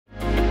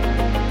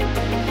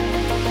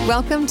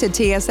Welcome to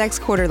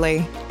TSX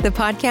Quarterly, the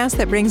podcast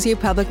that brings you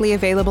publicly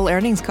available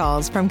earnings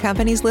calls from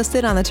companies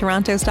listed on the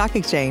Toronto Stock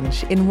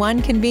Exchange in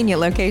one convenient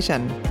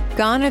location.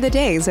 Gone are the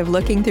days of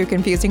looking through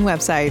confusing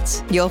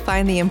websites. You'll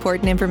find the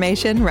important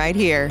information right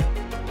here.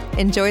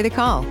 Enjoy the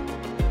call.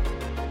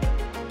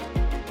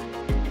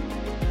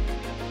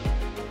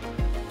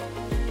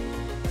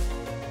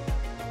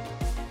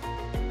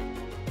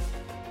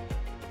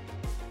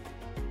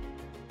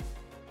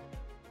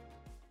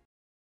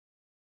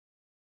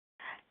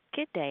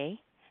 Good day,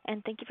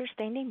 and thank you for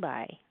standing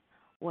by.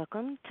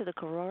 Welcome to the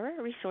Karora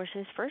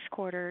Resources First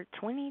Quarter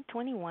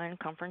 2021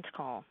 conference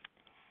call.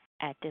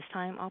 At this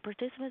time, all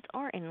participants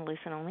are in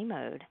listen-only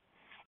mode.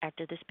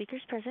 After the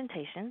speaker's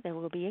presentation, there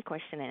will be a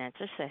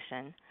question-and-answer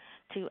session.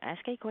 To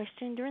ask a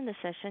question during the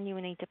session, you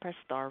will need to press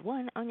star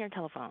 1 on your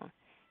telephone.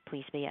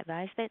 Please be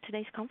advised that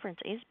today's conference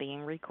is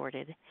being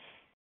recorded.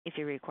 If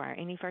you require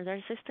any further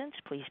assistance,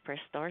 please press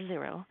star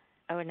 0.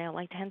 I would now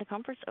like to hand the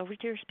conference over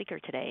to your speaker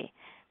today,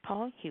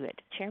 Paul Hewitt,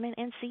 Chairman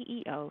and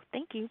CEO.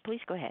 Thank you.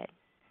 Please go ahead.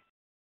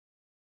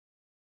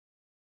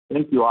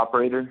 Thank you,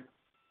 Operator.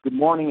 Good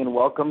morning and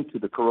welcome to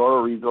the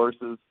Karora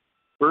Resources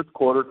First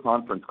Quarter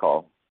conference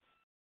call.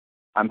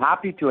 I'm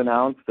happy to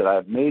announce that I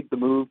have made the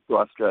move to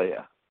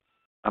Australia.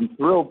 I'm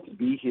thrilled to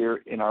be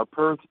here in our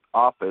Perth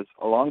office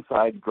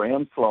alongside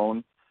Graham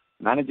Sloan,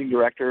 Managing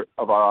Director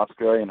of our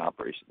Australian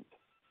operations.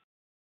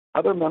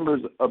 Other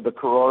members of the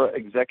Karora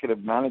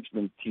executive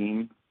management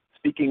team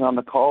speaking on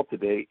the call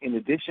today, in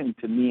addition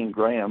to me and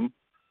Graham,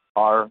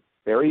 are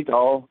Barry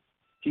Dahl,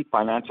 Chief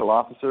Financial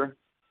Officer,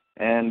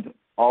 and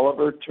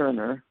Oliver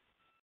Turner,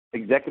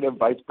 Executive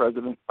Vice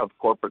President of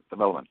Corporate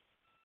Development.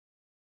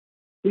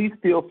 Please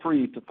feel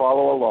free to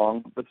follow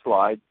along the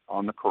slides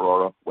on the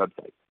Karora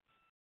website.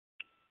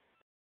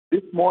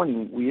 This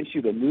morning, we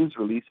issued a news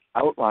release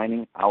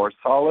outlining our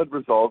solid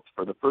results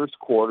for the first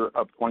quarter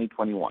of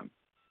 2021.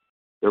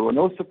 There were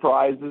no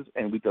surprises,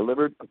 and we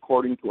delivered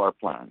according to our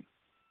plan.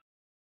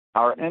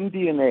 Our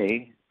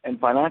MD&A and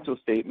financial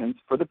statements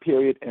for the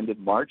period ended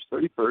March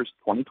 31st,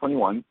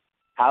 2021,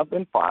 have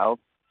been filed,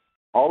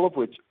 all of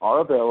which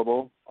are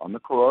available on the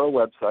Karora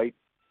website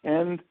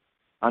and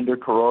under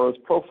Karora's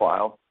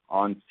profile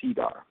on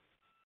SEDAR.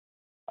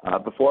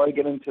 Before I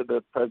get into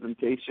the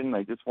presentation,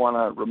 I just want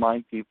to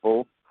remind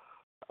people,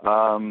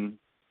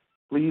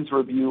 please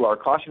review our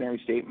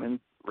cautionary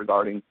statements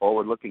regarding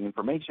forward-looking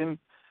information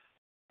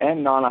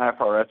and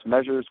non-IFRS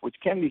measures, which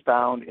can be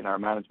found in our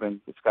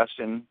management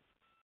discussion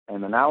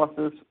and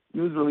analysis,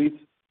 news release,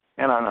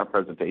 and on our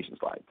presentation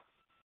slides.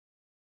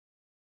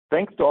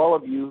 Thanks to all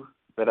of you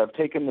that have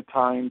taken the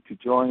time to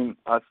join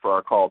us for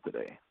our call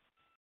today.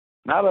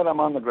 Now that I'm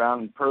on the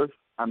ground in Perth,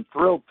 I'm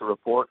thrilled to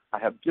report I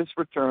have just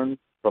returned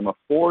from a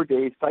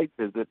 4-day site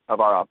visit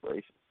of our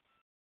operations.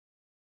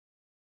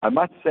 I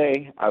must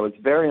say I was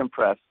very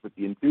impressed with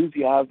the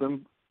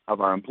enthusiasm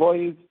of our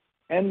employees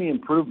and the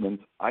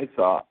improvements I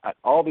saw at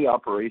all the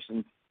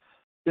operations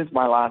since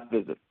my last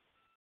visit,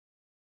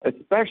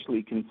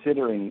 especially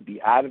considering the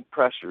added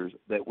pressures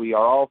that we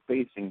are all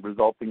facing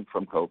resulting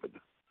from COVID.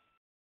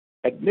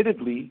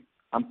 Admittedly,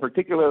 I'm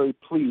particularly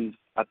pleased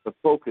at the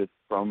focus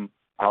from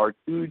our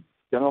two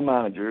general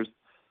managers,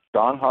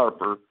 John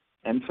Harper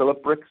and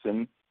Philip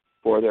Rickson,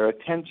 for their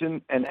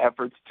attention and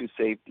efforts to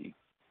safety.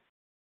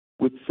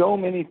 With so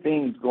many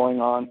things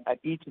going on at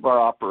each of our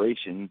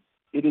operations,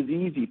 it is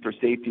easy for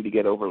safety to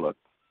get overlooked.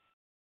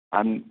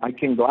 I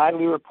can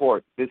gladly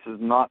report this is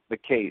not the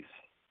case.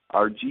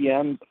 Our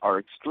GMs are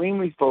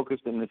extremely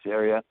focused in this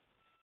area.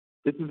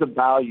 This is a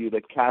value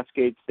that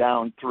cascades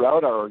down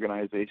throughout our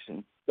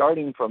organization,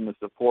 starting from the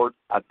support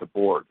at the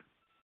board.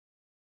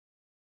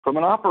 From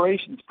an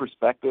operations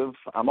perspective,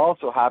 I'm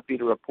also happy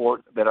to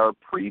report that our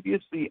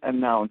previously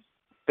announced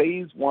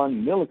Phase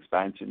 1 mill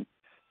expansion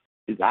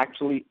is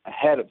actually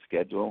ahead of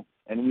schedule,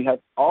 and we have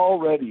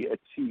already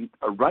achieved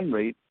a run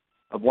rate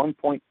of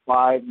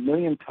 1.5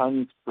 million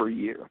tons per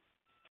year.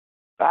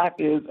 That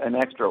is an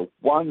extra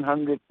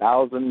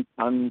 100,000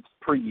 tons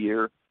per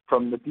year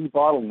from the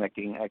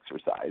debottlenecking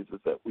exercises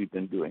that we've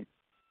been doing.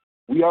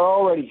 We are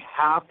already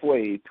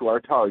halfway to our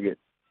target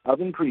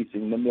of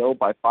increasing the mill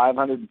by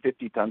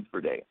 550 tons per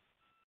day.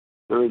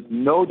 There is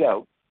no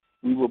doubt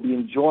we will be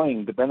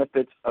enjoying the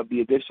benefits of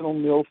the additional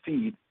mill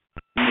feed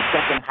in the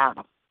second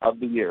half of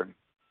the year.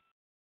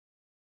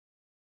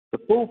 The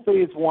full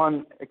Phase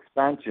 1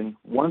 expansion,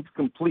 once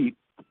complete,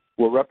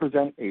 will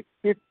represent a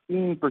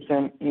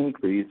 15%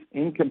 increase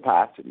in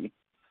capacity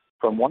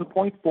from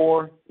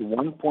 1.4 to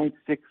 1.6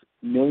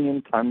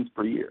 million tons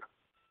per year.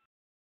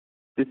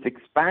 This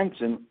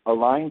expansion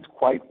aligns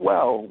quite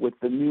well with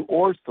the new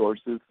ore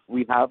sources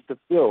we have to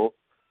fill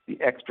the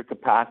extra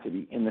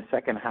capacity in the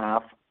second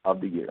half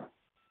of the year.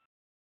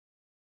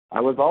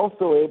 I was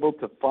also able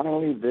to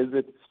finally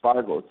visit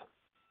Spargos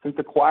since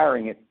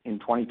acquiring it in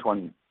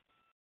 2020.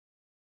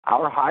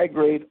 Our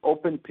high-grade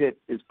open pit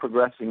is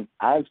progressing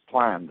as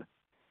planned.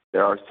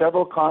 There are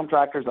several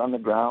contractors on the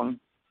ground.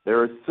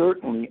 There is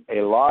certainly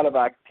a lot of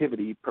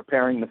activity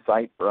preparing the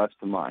site for us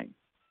to mine.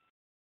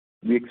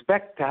 We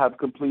expect to have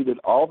completed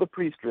all the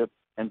pre-strip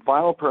and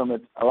final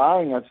permits,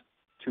 allowing us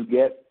to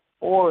get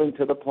ore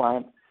into the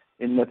plant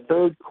in the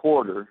third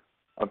quarter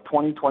of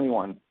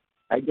 2021,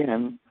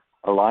 again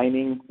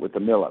aligning with the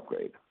mill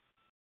upgrade.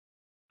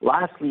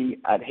 Lastly,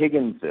 at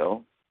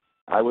Higginsville,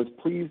 I was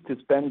pleased to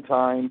spend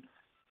time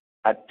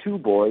at Two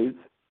Boys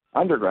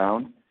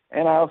underground,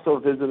 and I also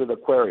visited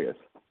Aquarius.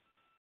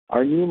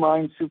 Our new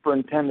mine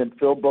superintendent,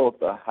 Phil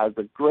Botha, has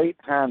a great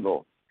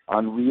handle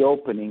on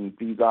reopening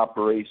these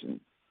operations,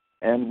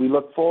 and we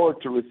look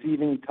forward to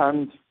receiving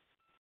tons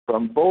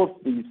from both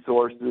these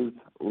sources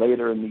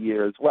later in the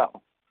year as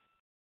well.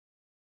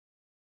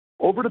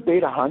 Over to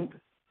Beta Hunt,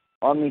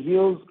 on the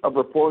heels of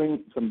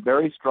reporting some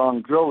very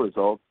strong drill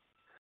results,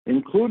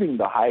 including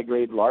the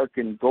high-grade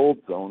Larkin Gold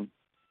Zone,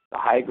 the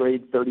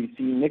high-grade 30C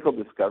nickel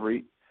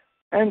discovery,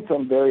 and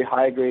some very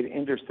high-grade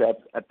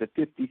intercepts at the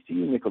 50C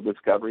nickel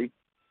discovery,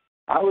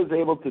 I was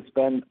able to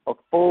spend a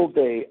full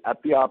day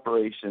at the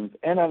operations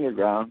and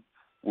underground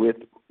with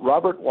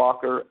Robert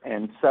Walker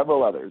and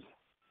several others.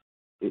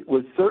 It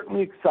was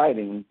certainly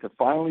exciting to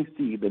finally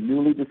see the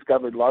newly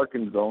discovered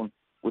Larkin Zone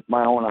with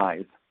my own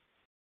eyes.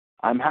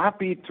 I'm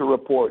happy to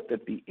report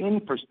that the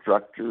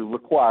infrastructure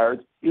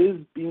required is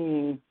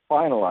being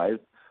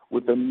finalized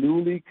with a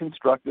newly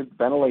constructed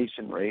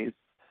ventilation raise,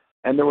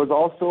 and there was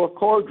also a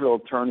core drill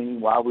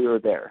turning while we were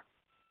there.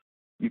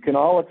 You can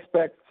all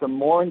expect some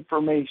more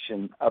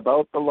information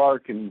about the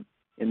Larkin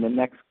in the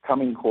next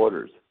coming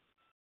quarters.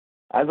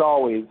 As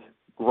always,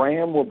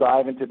 Graham will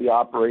dive into the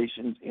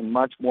operations in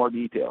much more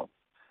detail.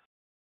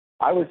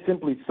 I was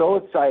simply so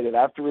excited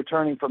after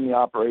returning from the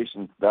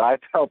operations that I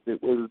felt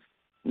it was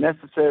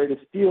necessary to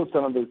steal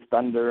some of his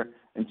thunder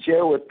and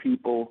share with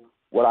people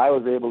what I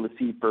was able to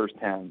see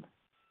firsthand.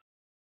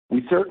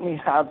 We certainly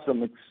have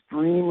some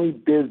extremely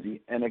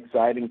busy and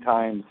exciting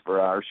times for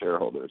our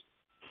shareholders.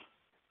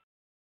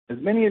 As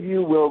many of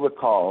you will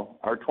recall,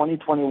 our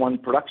 2021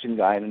 production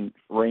guidance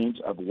range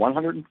of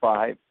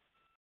 105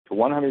 to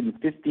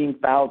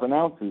 115,000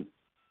 ounces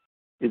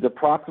is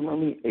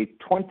approximately a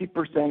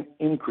 20%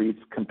 increase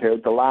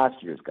compared to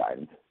last year's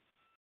guidance.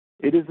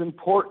 It is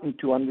important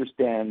to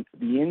understand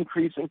the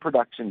increase in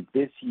production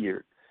this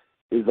year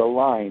is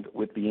aligned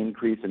with the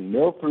increase in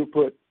mill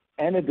throughput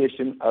and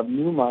addition of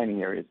new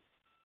mining areas.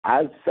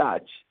 As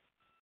such,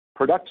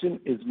 production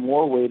is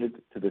more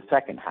weighted to the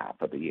second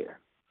half of the year.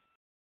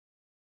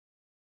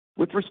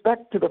 With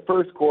respect to the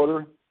first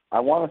quarter, I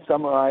want to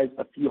summarize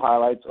a few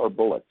highlights or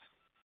bullets.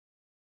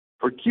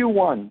 For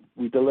Q1,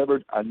 we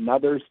delivered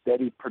another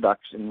steady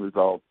production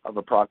result of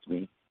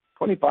approximately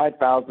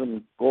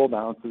 25,000 gold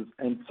ounces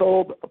and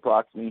sold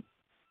approximately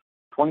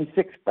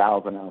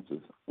 26,000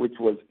 ounces, which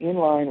was in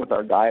line with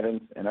our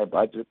guidance and our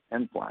budget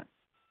and plan.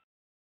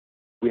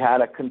 We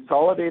had a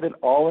consolidated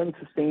all-in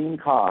sustaining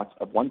cost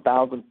of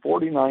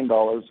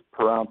 $1,049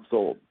 per ounce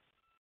sold.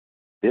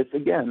 This,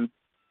 again,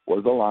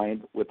 was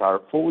aligned with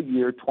our full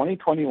year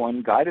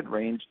 2021 guided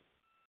range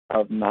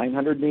of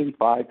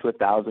 $985 to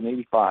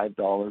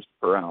 $1,085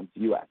 per ounce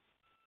US.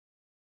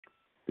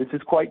 This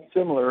is quite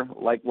similar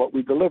like what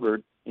we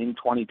delivered in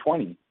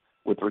 2020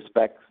 with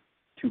respect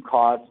to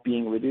costs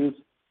being reduced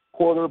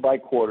quarter by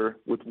quarter,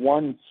 with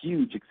one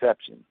huge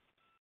exception.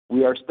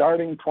 We are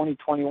starting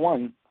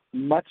 2021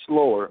 much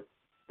lower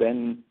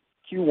than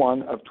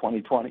Q1 of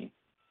 2020.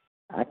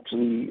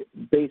 Actually,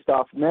 based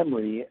off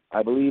memory,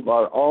 I believe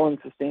our all-in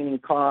sustaining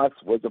cost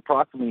was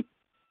approximately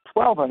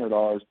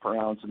 $1,200 per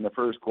ounce in the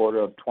first quarter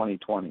of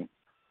 2020.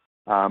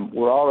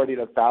 We're already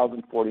at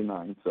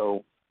 $1,049,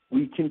 so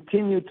we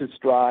continue to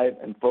strive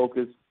and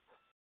focus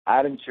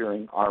at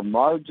ensuring our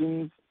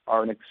margins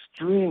are an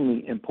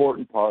extremely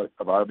important part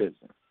of our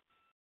business.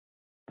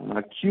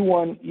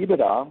 Q1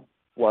 EBITDA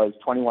was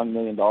 $21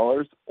 million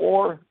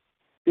or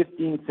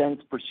 15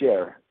 cents per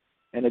share,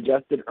 and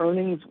adjusted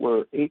earnings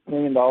were $8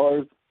 million,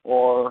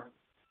 or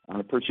on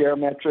a per share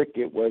metric,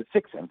 it was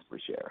 6 cents per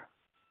share.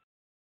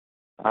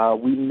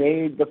 We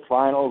made the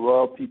final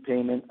royalty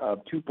payment of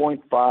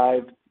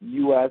 $2.5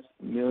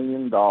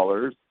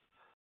 million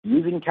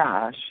using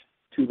cash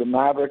to the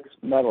Mavericks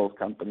Metals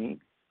Company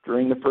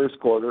during the first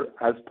quarter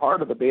as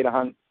part of the Beta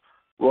Hunt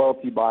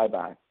royalty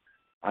buyback.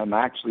 I'm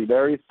actually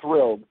very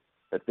thrilled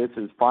that this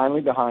is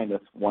finally behind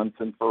us once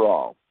and for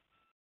all.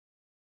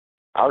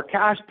 Our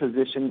cash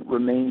position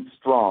remains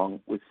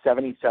strong with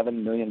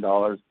 $77 million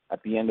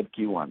at the end of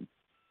Q1,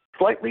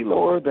 slightly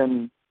lower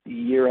than the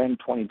year-end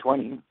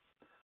 2020.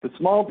 The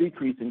small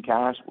decrease in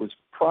cash was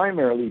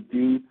primarily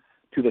due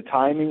to the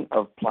timing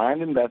of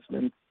planned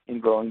investments in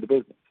growing the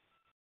business.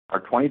 Our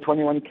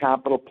 2021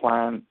 capital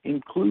plan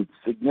includes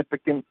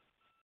significant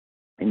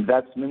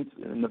investments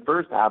in the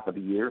first half of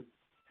the year,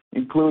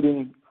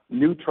 including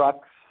new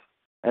trucks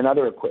and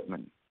other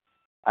equipment,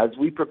 as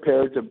we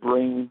prepare to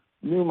bring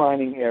new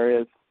mining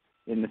areas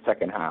in the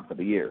second half of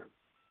the year.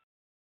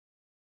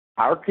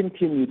 Our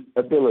continued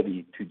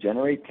ability to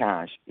generate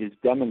cash is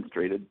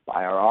demonstrated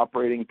by our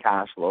operating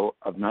cash flow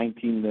of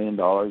 $19 million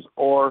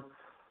or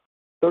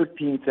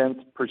 13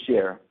 cents per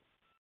share,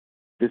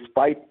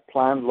 despite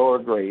planned lower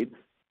grades,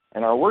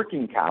 and our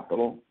working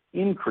capital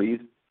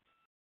increased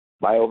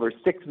by over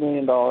 $6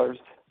 million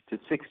to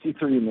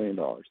 $63 million.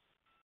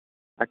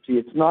 Actually,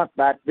 it's not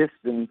that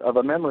distant of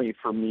a memory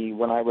for me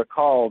when I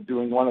recall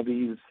doing one of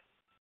these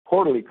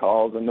quarterly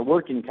calls, and the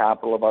working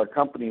capital of our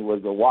company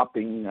was a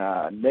whopping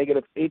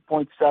negative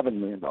 $8.7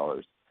 million.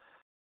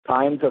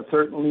 Times have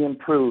certainly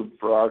improved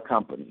for our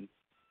company.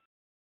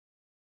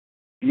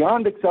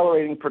 Beyond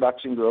accelerating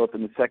production growth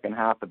in the second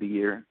half of the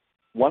year,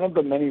 one of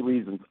the many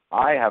reasons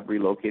I have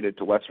relocated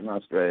to Western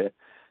Australia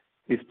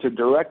is to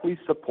directly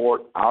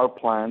support our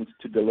plans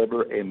to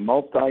deliver a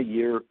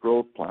multi-year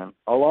growth plan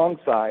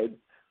alongside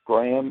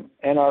Graham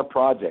and our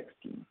projects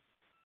team.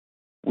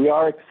 We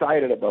are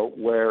excited about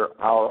where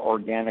our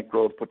organic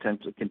growth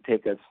potential can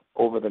take us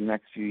over the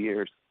next few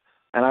years,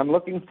 and I'm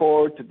looking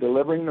forward to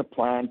delivering the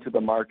plan to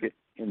the market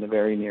in the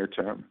very near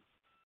term.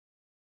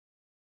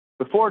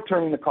 Before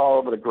turning the call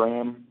over to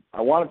Graham,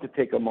 I wanted to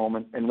take a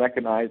moment and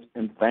recognize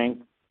and thank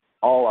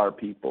all our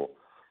people,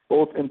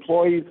 both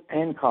employees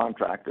and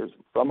contractors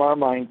from our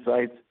mine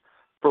sites,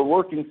 for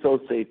working so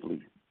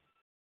safely.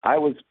 I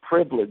was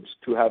privileged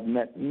to have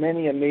met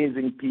many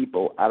amazing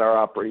people at our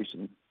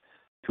operations.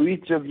 To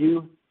each of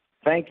you,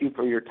 thank you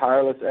for your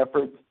tireless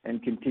efforts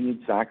and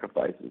continued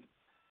sacrifices.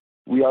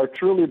 We are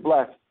truly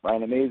blessed by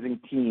an amazing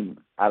team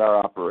at our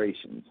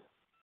operations.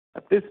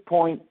 At this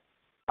point,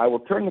 I will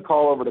turn the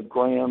call over to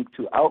Graham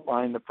to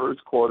outline the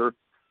first quarter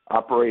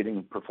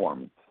operating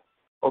performance.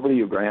 Over to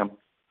you, Graham.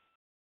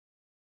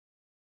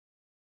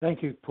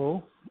 Thank you,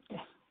 Paul.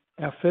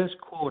 Our first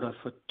quarter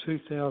for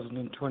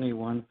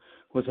 2021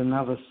 was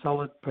another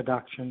solid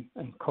production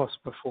and cost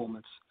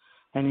performance,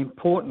 and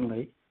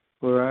importantly,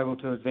 we were able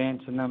to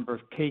advance a number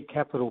of key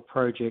capital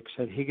projects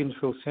at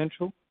Higginsville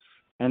Central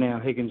and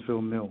our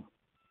Higginsville Mill.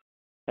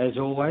 As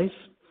always,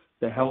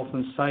 the health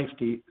and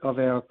safety of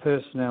our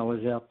personnel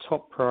is our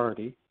top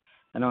priority,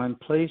 and I am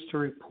pleased to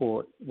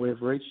report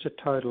we've reached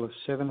a total of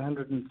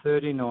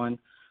 739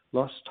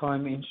 lost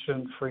time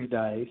incident-free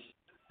days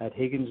at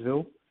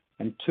Higginsville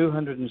and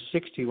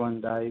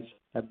 261 days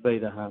at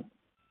Beta Hunt.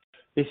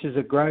 This is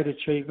a great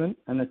achievement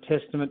and a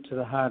testament to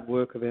the hard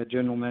work of our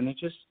general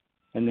managers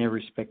and their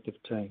respective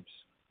teams.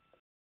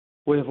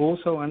 We have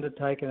also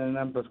undertaken a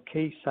number of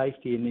key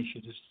safety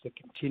initiatives to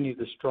continue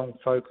the strong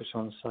focus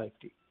on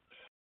safety.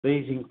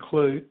 These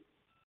include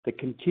the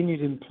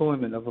continued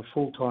employment of a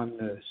full-time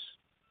nurse,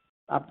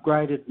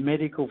 upgraded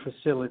medical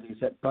facilities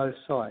at both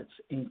sites,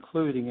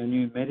 including a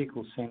new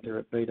medical centre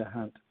at Beta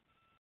Hunt,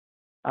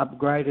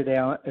 upgraded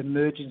our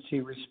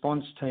emergency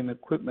response team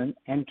equipment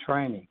and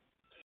training,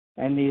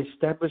 and the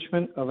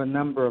establishment of a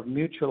number of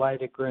mutual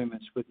aid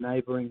agreements with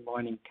neighbouring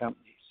mining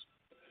companies.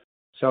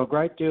 So a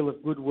great deal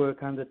of good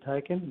work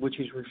undertaken, which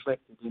is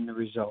reflected in the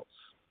results.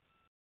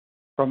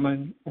 From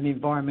an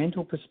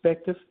environmental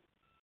perspective,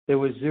 there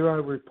were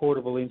 0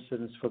 reportable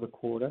incidents for the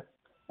quarter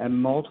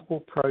and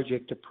multiple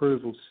project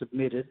approvals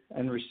submitted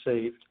and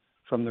received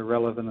from the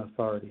relevant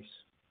authorities.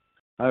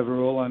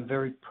 Overall, I'm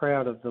very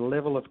proud of the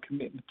level of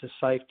commitment to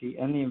safety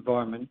and the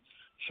environment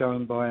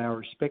shown by our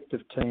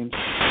respective teams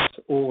across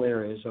all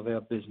areas of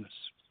our business.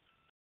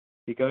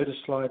 If you go to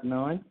slide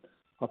 9,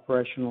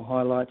 operational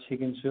highlights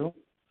Higginsville.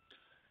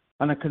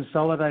 On a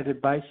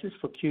consolidated basis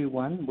for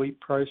Q1, we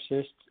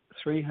processed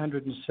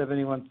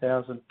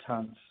 371,000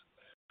 tonnes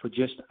for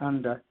just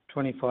under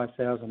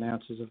 25,000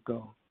 ounces of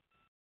gold.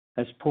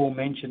 As Paul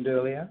mentioned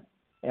earlier,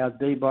 our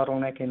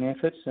debottlenecking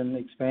efforts and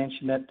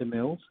expansion at the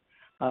mills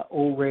are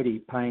already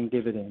paying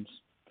dividends,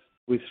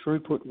 with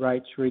throughput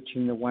rates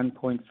reaching the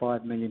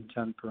 1.5 million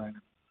tonne per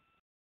annum.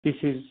 This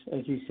is,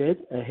 as he said,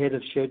 ahead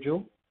of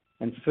schedule,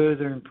 and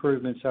further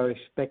improvements are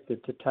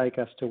expected to take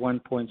us to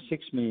 1.6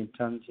 million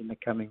tonnes in the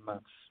coming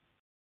months.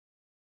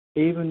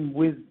 Even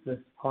with the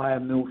higher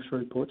mill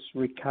throughputs,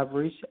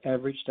 recoveries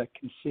averaged a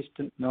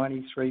consistent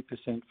 93%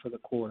 for the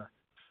quarter,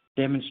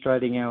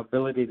 demonstrating our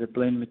ability to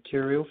blend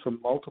material from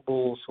multiple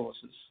ore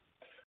sources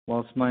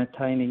whilst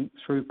maintaining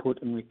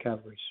throughput and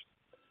recoveries.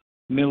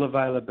 Mill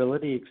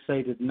availability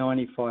exceeded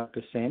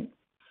 95%,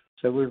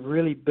 so we've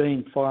really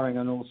been firing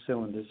on all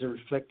cylinders,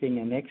 reflecting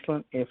an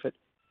excellent effort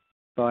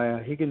by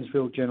our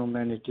Higginsville General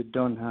Manager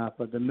Don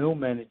Harper, the mill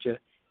manager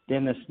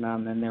Dennis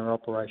Nunn, and their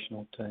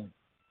operational team.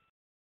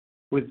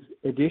 With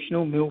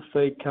additional mill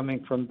feed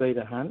coming from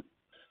Beta Hunt,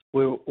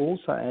 we were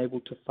also able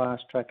to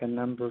fast-track a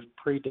number of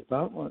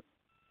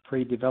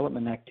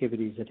pre-development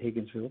activities at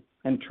Higginsville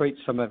and treat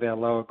some of our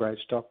lower-grade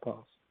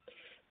stockpiles.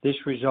 This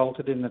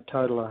resulted in a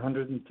total of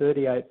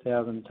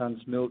 138,000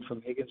 tonnes milled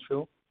from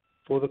Higginsville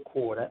for the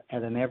quarter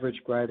at an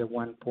average grade of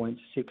 1.6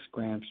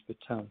 grams per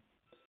tonne,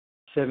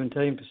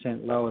 17%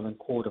 lower than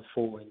quarter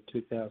 4 in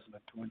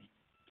 2020.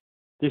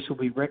 This will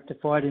be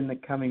rectified in the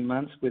coming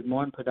months with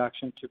mine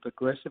production to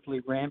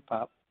progressively ramp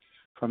up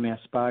from our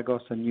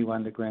Spargos and new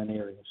underground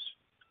areas.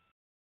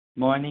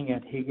 Mining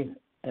at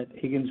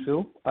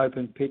Higginsville,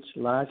 open pits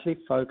largely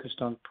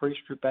focused on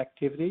pre-strip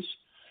activities,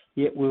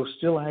 yet we're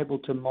still able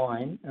to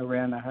mine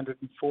around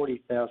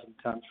 140,000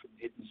 tonnes from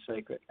Hidden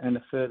Secret and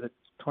a further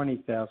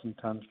 20,000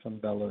 tonnes from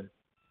Baloo.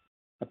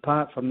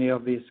 Apart from the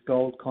obvious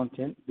gold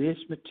content, this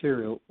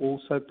material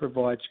also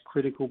provides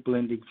critical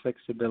blending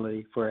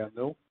flexibility for our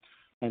mill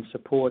and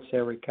supports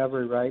our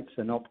recovery rates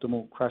and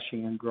optimal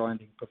crushing and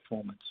grinding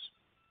performance.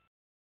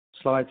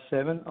 Slide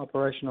 7,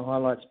 operational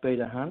highlights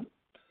Beta Hunt.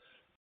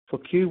 For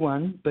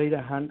Q1,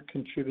 Beta Hunt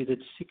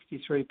contributed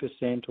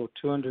 63% or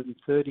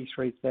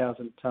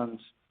 233,000 tonnes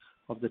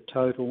of the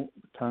total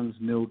tonnes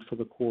milled for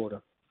the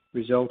quarter,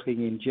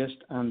 resulting in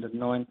just under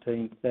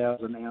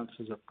 19,000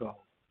 ounces of gold.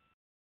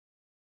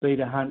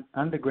 Beta Hunt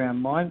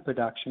underground mine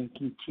production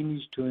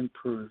continues to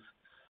improve,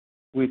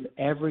 with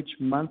average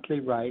monthly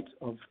rate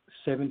of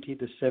 70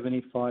 to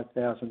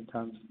 75,000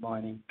 tonnes of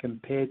mining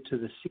compared to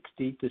the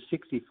 60 to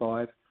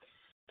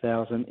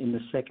 65,000 in the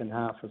second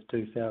half of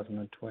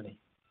 2020,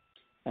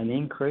 an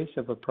increase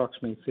of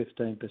approximately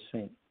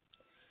 15%.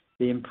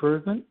 The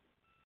improvement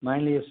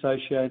mainly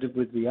associated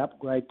with the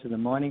upgrade to the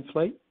mining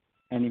fleet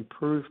and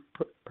improved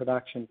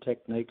production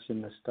techniques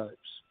in the stopes.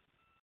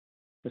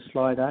 The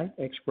slide 8,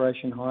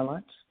 exploration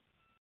highlights.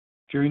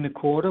 During the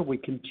quarter, we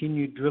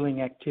continued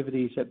drilling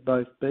activities at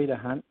both Beta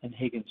Hunt and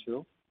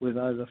Higginsville, with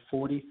over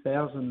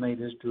 40,000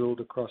 metres drilled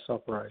across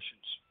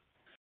operations.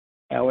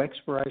 Our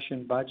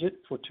exploration budget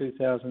for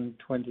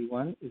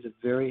 2021 is a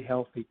very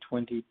healthy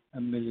 $20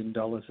 million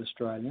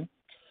Australian,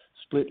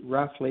 split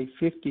roughly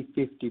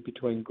 50-50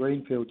 between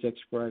greenfields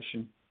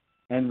exploration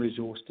and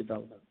resource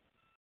development.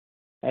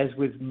 As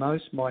with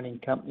most mining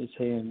companies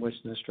here in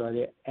Western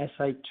Australia,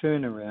 assay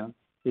turnaround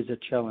is a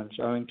challenge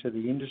owing to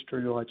the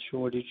industry-wide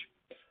shortage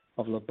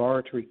of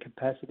laboratory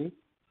capacity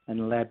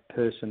and lab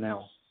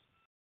personnel.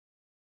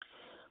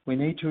 We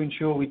need to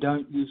ensure we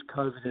don't use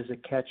COVID as a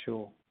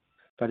catch-all,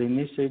 but in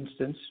this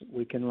instance,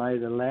 we can lay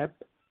the lab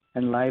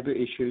and labour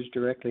issues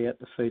directly at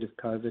the feet of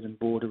COVID and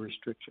border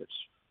restrictions.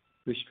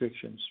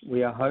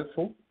 We are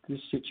hopeful this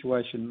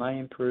situation may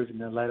improve in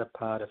the latter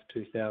part of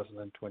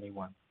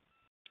 2021.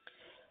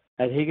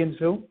 At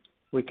Higginsville,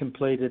 we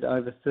completed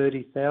over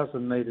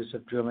 30,000 metres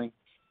of drilling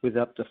with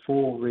up to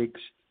 4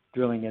 rigs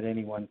drilling at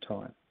any one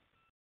time.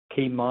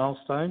 Key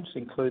milestones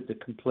include the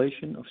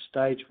completion of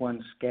Stage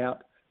 1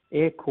 Scout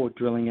air core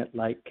drilling at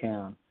Lake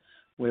Cowan,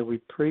 where we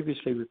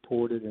previously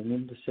reported an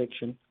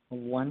intersection of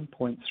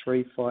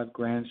 1.35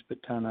 grams per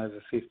tonne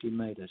over 50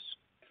 metres.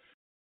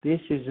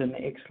 This is an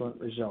excellent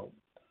result,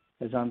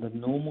 as under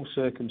normal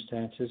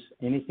circumstances,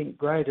 anything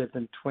greater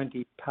than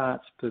 20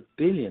 parts per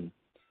billion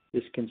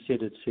is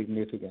considered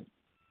significant.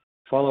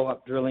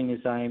 Follow-up drilling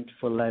is aimed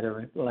for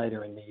later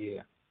in the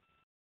year.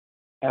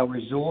 Our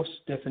resource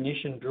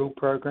definition drill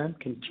program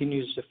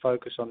continues to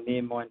focus on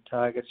near mine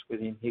targets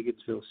within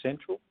Higginsville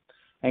Central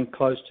and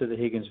close to the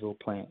Higginsville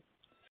plant.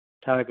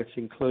 Targets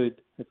include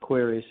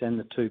Aquarius and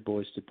the Two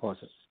Boys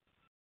deposits.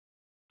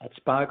 At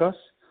Spargos,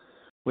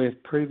 we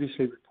have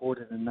previously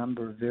reported a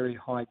number of very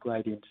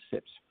high-grade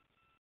intercepts,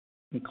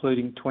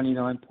 including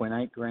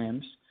 29.8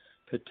 grams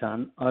per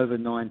tonne over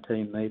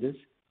 19 metres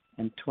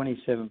and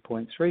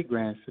 27.3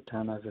 grams per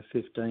tonne over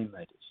 15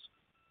 metres.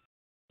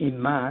 In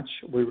March,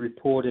 we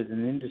reported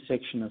an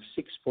intersection of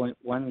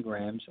 6.1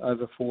 grams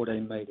over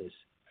 14 metres,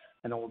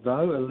 and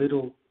although a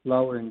little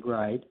lower in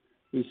grade,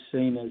 is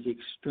seen as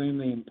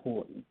extremely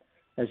important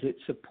as it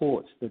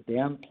supports the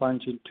down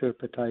plunge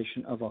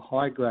interpretation of a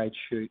high-grade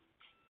chute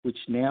which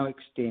now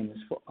extends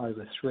for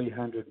over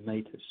 300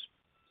 metres.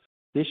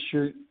 This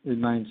chute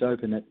remains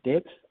open at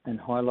depth and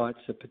highlights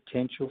the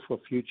potential for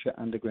future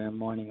underground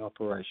mining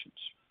operations.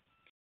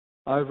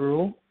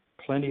 Overall,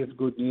 plenty of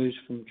good news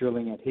from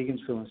drilling at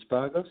Higginsville and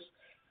Spargos,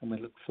 and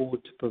we look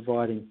forward to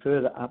providing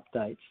further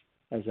updates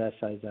as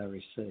assays are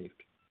received.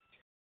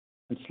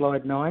 On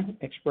slide 9,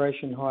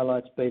 exploration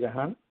highlights Beta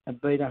Hunt.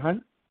 At Beta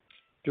Hunt,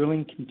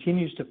 drilling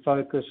continues to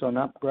focus on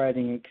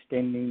upgrading and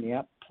extending the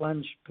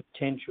up-plunge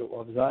potential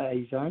of the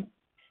A Zone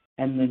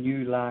and the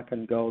new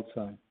Larkin Gold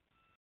Zone.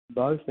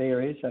 Both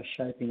areas are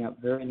shaping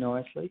up very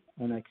nicely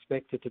and are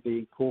expected to be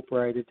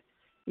incorporated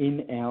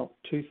in our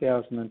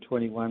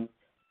 2021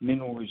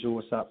 mineral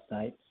resource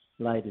update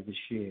later this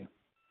year.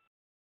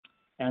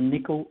 Our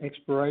nickel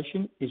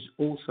exploration is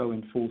also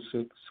in full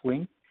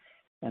swing,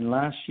 and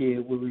last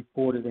year we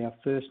reported our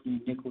first new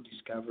nickel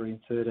discovery in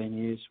 13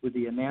 years with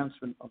the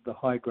announcement of the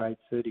high-grade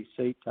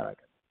 30C target.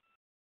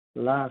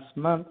 Last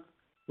month,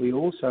 we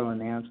also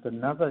announced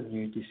another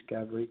new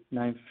discovery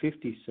named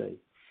 50C,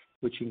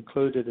 which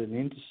included an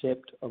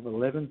intercept of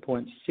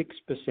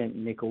 11.6%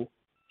 nickel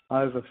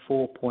over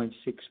 4.6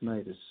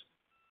 metres.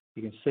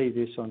 You can see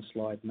this on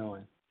slide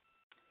 9.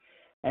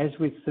 As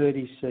with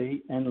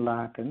 30C and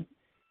Larkin,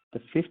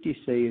 the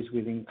 50C is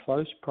within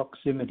close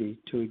proximity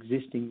to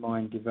existing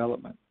mine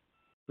development,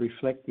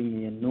 reflecting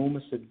the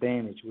enormous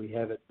advantage we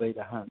have at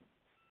Beta Hunt,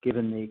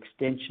 given the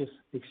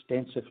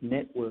extensive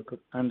network of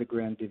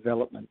underground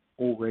development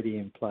already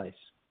in place.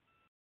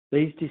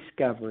 These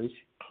discoveries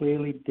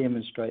clearly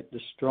demonstrate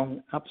the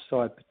strong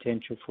upside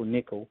potential for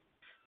nickel,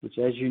 which,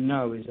 as you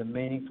know, is a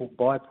meaningful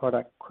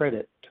byproduct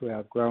credit to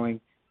our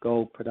growing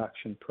gold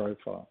production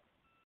profile.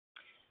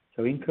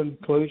 So in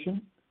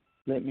conclusion,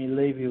 let me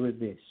leave you with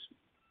this.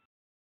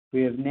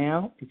 We have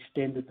now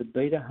extended the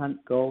Beta Hunt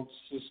gold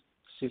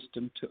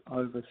system to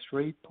over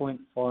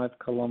 3.5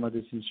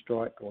 kilometres in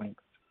strike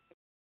length.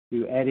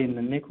 You add in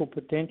the nickel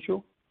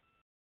potential,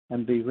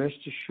 and be rest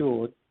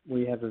assured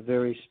we have a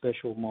very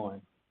special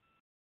mine.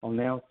 I'll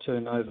now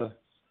turn over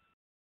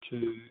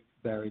to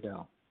Barry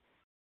Dale.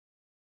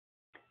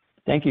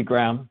 Thank you,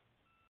 Graham.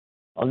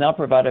 I'll now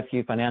provide a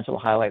few financial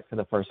highlights for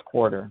the first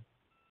quarter.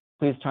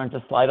 Please turn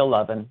to slide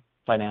 11,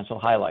 financial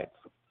highlights.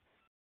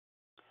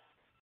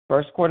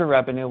 First quarter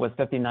revenue was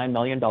 $59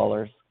 million,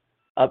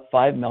 up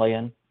 $5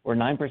 million or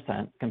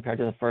 9% compared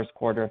to the first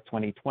quarter of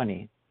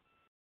 2020.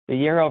 The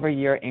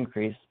year-over-year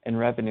increase in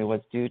revenue was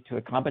due to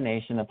a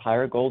combination of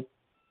higher gold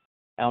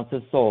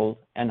ounces sold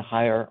and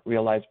higher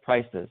realized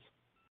prices.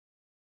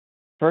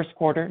 First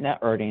quarter net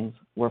earnings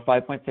were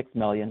 $5.6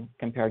 million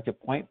compared to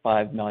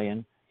 $0.5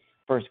 million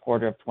first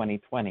quarter of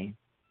 2020.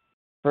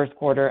 First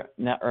quarter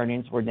net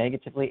earnings were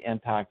negatively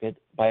impacted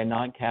by a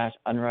non-cash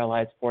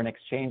unrealized foreign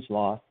exchange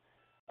loss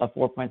of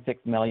 $4.6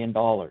 million,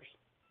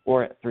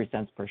 or 3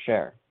 cents per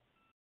share.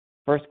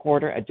 First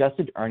quarter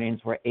adjusted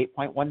earnings were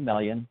 $8.1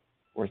 million,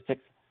 or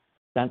 6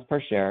 cents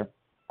per share,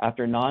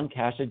 after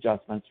non-cash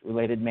adjustments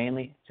related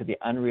mainly to the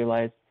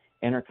unrealized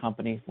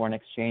intercompany foreign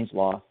exchange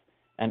loss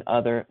and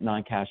other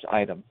non-cash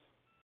items.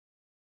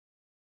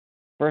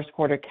 First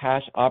quarter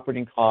cash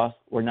operating costs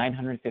were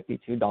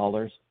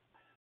 $952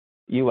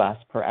 US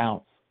per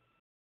ounce,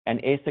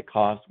 and AISC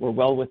costs were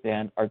well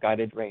within our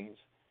guided range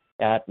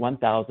at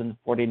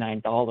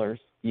 $1,049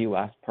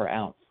 US per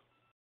ounce.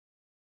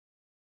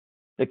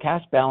 The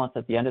cash balance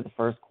at the end of the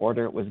first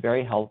quarter was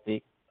very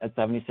healthy at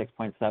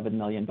 $76.7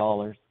 million,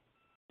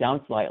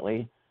 down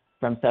slightly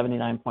from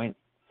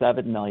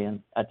 $79.7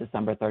 million at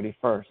December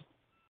 31st.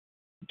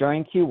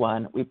 During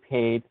Q1, we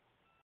paid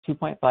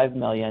 $2.5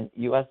 million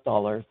US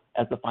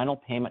as the final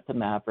payment to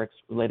Maverix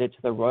related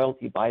to the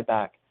royalty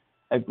buyback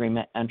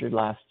agreement entered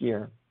last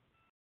year,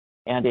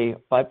 and a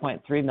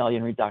 $5.3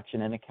 million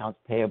reduction in accounts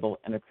payable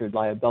and accrued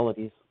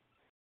liabilities.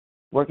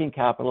 Working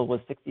capital was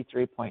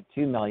 $63.2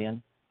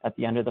 million at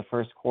the end of the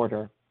first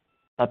quarter,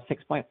 up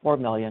 $6.4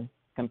 million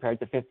compared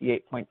to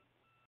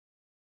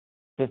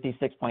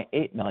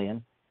 $56.8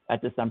 million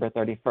at December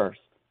 31st.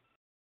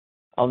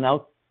 I'll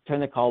now turn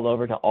the call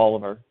over to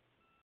Oliver.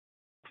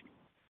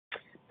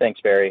 Thanks,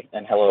 Barry,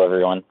 and hello,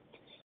 everyone.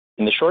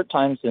 In the short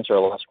time since our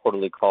last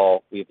quarterly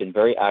call, we have been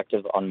very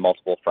active on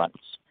multiple fronts.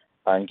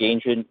 Our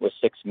engagement with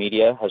Six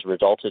Media has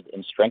resulted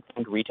in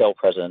strengthened retail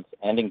presence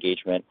and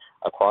engagement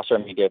across our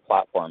media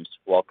platforms,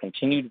 while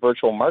continued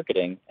virtual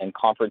marketing and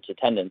conference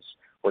attendance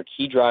were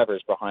key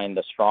drivers behind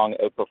the strong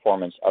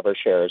outperformance of our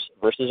shares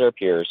versus our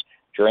peers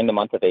during the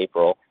month of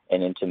April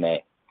and into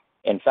May.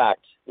 In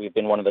fact, we've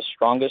been one of the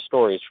strongest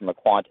stories from a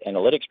quant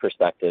analytics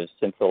perspective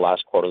since the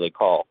last quarterly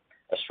call,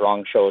 a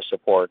strong show of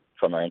support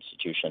from our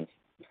institutions.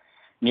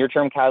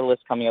 Near-term catalysts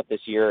coming up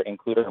this year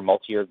include our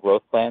multi-year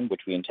growth plan,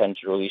 which we intend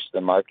to release to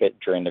the market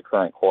during the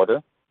current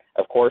quarter.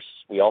 Of course,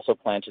 we also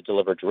plan to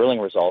deliver drilling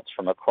results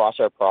from across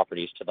our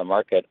properties to the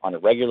market on a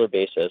regular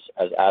basis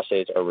as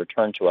assays are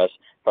returned to us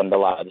from the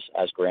labs,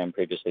 as Graham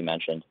previously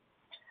mentioned.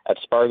 At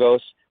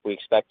Spargos, we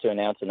expect to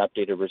announce an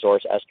updated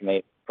resource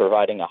estimate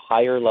providing a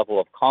higher level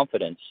of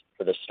confidence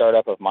for the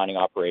startup of mining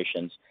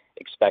operations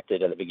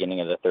expected at the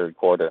beginning of the third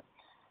quarter.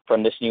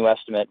 From this new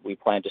estimate, we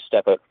plan to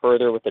step out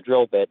further with the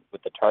drill bit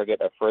with the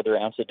target of further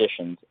ounce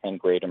additions and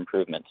grade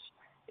improvements.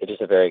 It is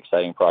a very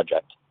exciting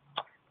project.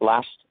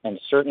 Last and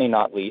certainly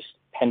not least,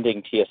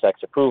 pending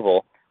TSX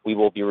approval, we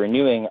will be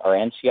renewing our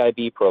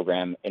NCIB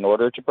program in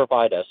order to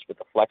provide us with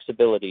the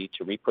flexibility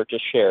to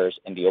repurchase shares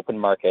in the open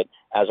market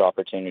as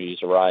opportunities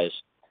arise.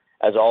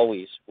 As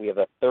always, we have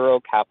a thorough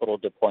capital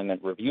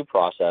deployment review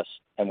process,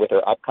 and with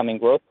our upcoming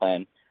growth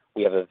plan,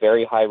 we have a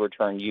very high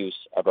return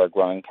use of our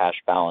growing cash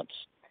balance.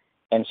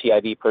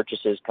 NCIB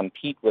purchases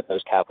compete with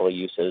those capital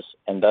uses,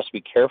 and thus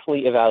we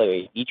carefully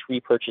evaluate each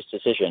repurchase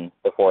decision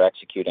before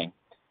executing.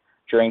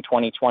 During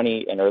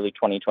 2020 and early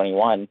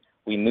 2021,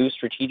 we moved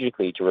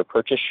strategically to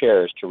repurchase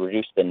shares to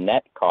reduce the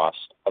net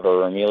cost of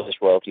our Ramelius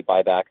royalty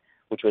buyback,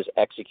 which was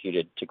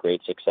executed to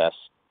great success.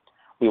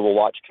 We will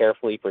watch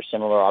carefully for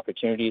similar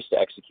opportunities to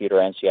execute our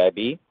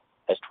NCIB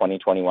as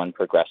 2021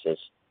 progresses.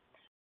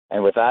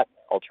 And with that,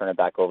 I'll turn it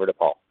back over to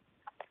Paul.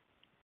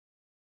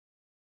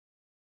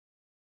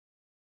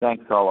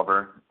 Thanks,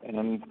 Oliver,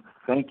 and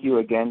thank you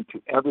again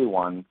to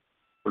everyone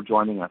for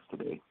joining us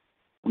today.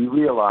 We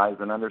realize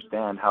and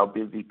understand how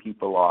busy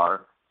people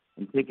are,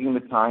 and taking the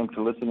time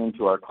to listen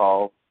into our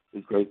call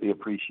is greatly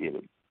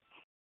appreciated.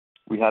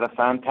 We had a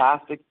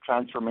fantastic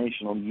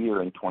transformational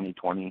year in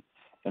 2020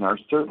 and are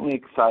certainly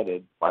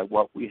excited by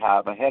what we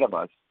have ahead of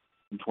us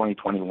in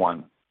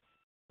 2021.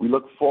 We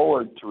look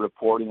forward to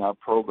reporting our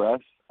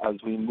progress as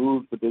we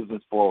move the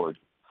business forward.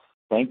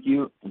 Thank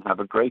you and have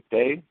a great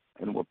day,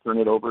 and we'll turn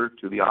it over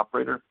to the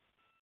operator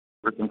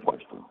for some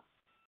questions.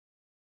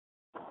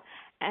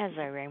 As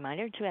a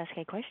reminder, to ask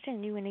a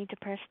question, you will need to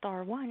press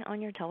star 1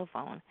 on your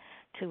telephone.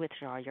 To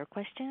withdraw your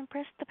question,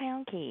 press the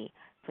pound key.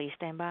 Please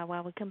stand by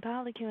while we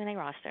compile the Q&A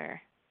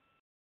roster.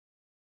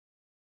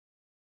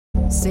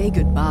 Say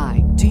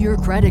goodbye to your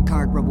credit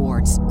card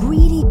rewards.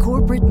 Greedy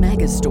corporate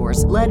mega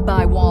stores, led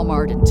by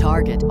Walmart and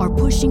Target, are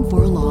pushing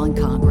for a law in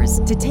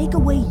Congress to take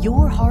away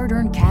your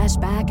hard-earned cash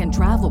back and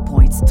travel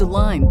points to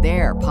line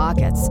their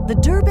pockets. The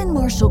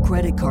Durbin-Marshall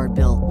credit card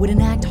bill would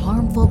enact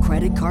harmful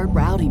credit card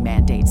routing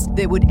mandates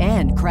that would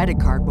end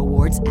credit card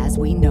rewards as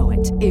we know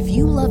it. If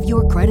you love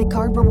your credit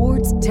card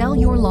rewards, tell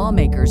your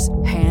lawmakers,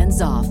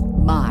 hands off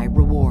my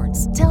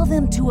rewards. Tell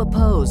them to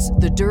oppose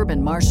the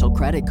Durbin-Marshall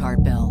credit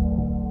card bill.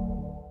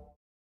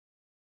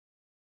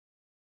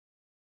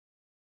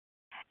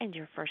 And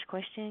your first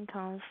question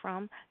comes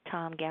from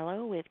Tom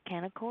Gallo with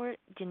Canaccord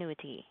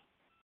Genuity.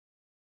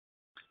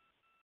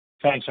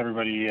 Thanks,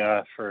 everybody,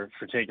 for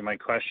taking my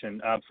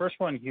question. First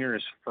one here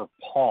is for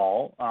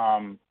Paul.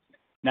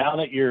 Now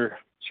that you're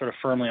sort of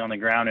firmly on the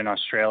ground in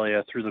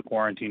Australia through the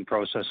quarantine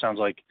process, sounds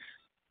like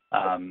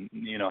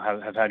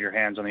have had your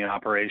hands on the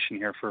operation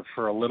here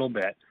for a little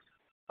bit.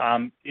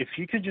 If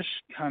you could just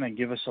kind of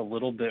give us a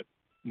little bit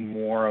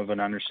more of an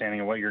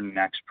understanding of what your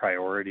next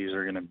priorities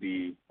are going to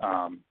be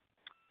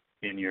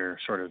in your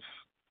sort of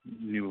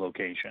new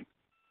location.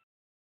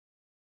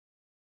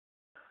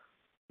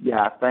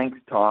 Yeah, thanks,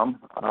 Tom.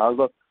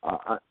 Look,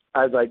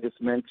 as I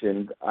just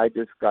mentioned, I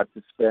just got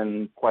to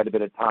spend quite a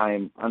bit of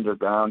time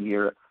underground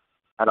here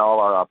at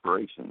all our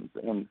operations.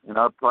 And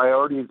our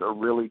priorities are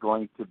really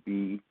going to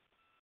be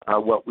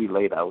what we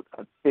laid out,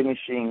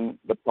 finishing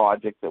the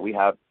project that we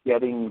have,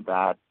 getting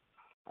that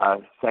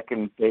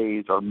second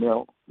phase or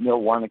mill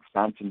one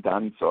expansion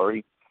done,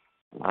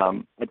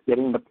 at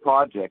getting the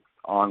projects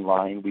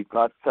online. We've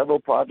got several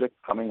projects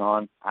coming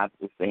on at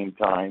the same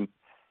time.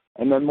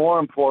 And then more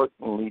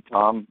importantly,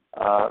 Tom,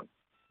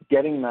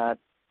 getting that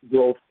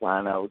growth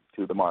plan out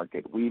to the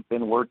market. We've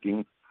been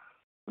working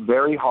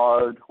very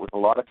hard with a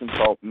lot of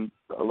consultants,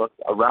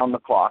 around the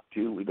clock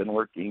too. We've been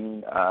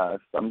working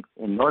some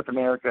in North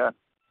America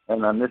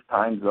and on this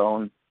time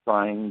zone,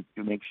 trying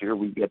to make sure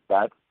we get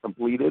that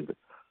completed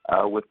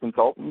with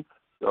consultants.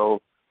 So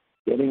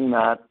getting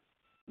that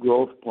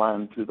growth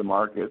plan to the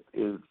market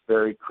is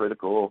very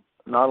critical,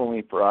 not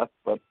only for us,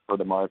 but for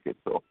the market.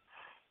 So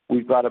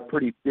we've got a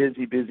pretty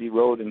busy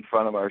road in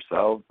front of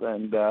ourselves,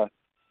 and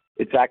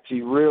it's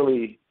actually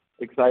really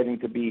exciting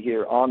to be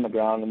here on the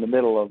ground in the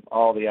middle of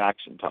all the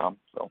action, Tom.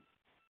 So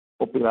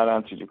hopefully that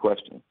answers your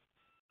question.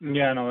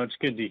 Yeah, no, that's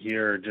good to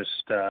hear.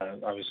 Just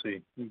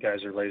obviously you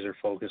guys are laser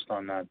focused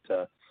on that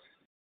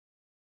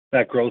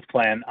growth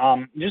plan.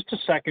 Just a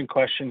second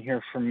question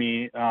here for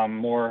me,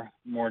 more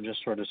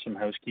just sort of some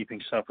housekeeping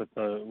stuff with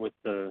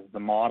the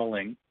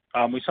modeling.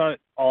 We saw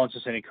all-in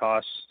sustaining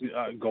costs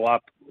go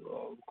up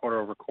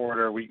quarter over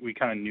quarter. We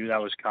kind of knew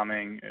that was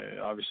coming,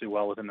 obviously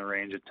well within the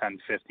range of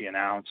 $10.50 an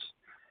ounce.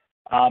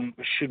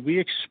 Should we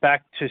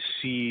expect to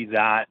see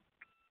that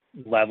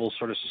level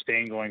sort of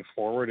sustain going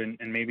forward?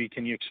 And maybe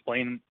can you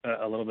explain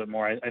a little bit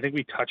more? I think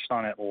we touched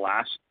on it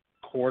last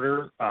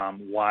quarter,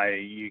 why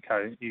you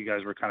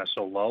guys were kind of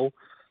so low,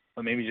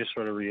 but maybe just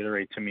sort of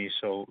reiterate to me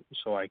so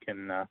I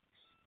can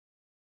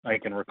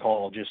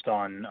recall just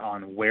on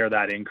where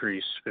that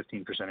increase,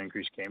 15%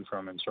 increase, came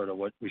from, and sort of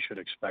what we should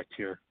expect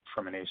here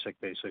from an AISC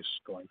basis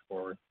going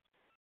forward.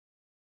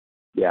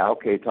 Yeah,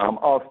 okay, Tom.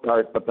 I'll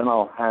start, but then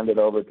I'll hand it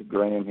over to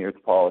Graham. Here's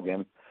Paul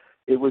again.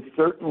 It was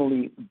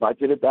certainly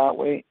budgeted that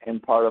way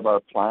and part of our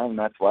plan.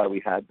 That's why we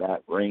had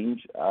that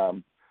range.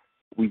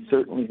 We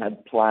certainly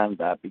had planned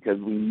that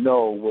because we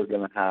know we're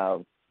going to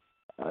have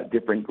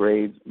different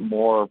grades,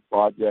 more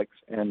projects,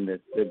 and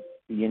the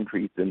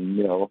increase in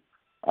mill.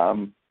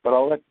 But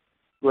I'll let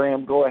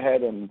Graham go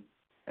ahead and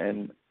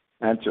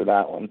answer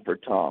that one for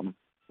Tom,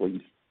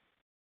 please.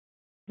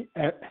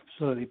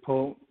 Absolutely,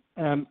 Paul.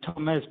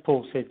 Tom, as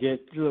Paul said, yeah,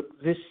 look,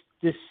 this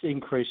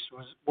increase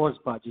was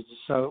budgeted,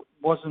 so it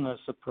wasn't a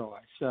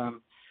surprise.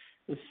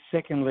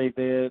 Secondly,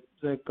 the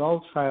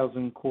gold sales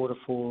in quarter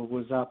four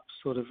was up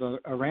sort of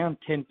around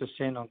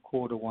 10% on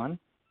quarter one,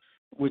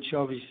 which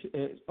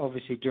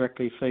obviously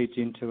directly feeds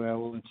into our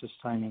all-in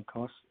sustaining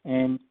costs.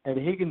 And at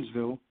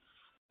Higginsville,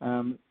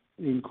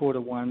 in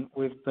quarter one,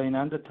 we've been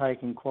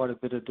undertaking quite a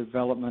bit of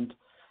development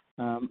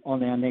on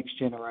our next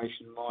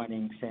generation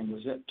mining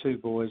centres at Two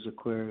Boys,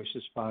 Aquarius,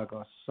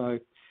 Espargos. So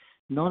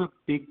not a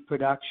big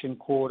production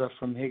quarter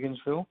from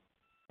Higginsville.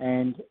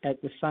 And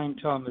at the same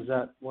time as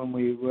that, when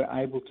we were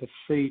able to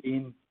feed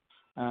in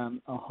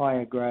a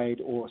higher grade,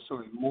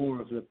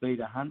 more of the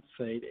Beta Hunt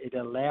feed, it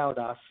allowed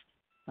us,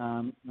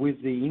 with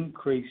the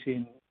increase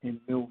in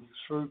mill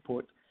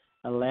throughput,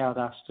 allowed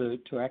us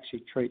to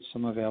actually treat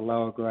some of our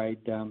lower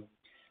grade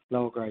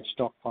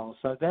stockpiles.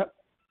 So that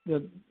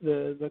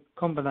the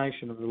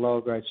combination of the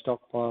lower grade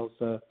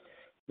stockpiles,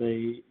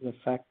 the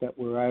fact that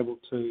we're able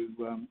to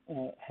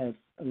have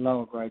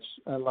lowest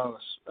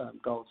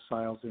gold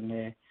sales in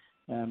there,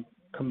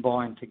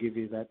 combined to give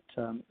you that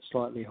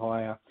slightly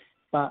higher,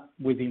 but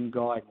within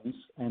guidance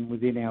and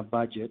within our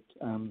budget,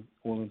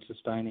 all-in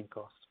sustaining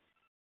costs.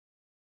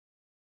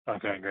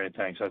 Okay, great.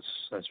 Thanks.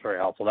 That's very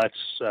helpful.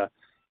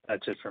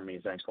 That's it for me.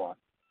 Thanks a lot.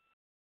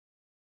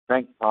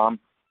 Thanks, Tom.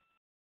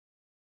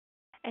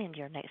 And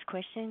your next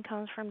question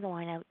comes from the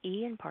line of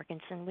Ian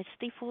Parkinson with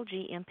Stifel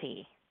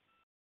GMP.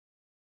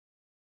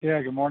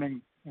 Yeah, good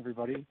morning,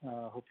 everybody.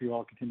 Hope you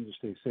all continue to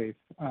stay safe.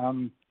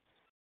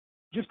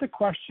 Just a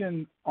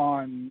question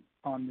on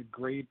the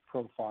grade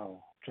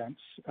profile,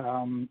 gents.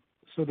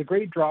 So the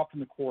grade dropped in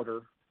the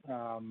quarter,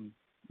 and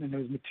it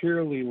was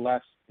materially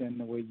less than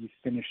the way you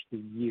finished the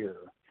year.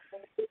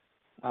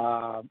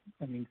 I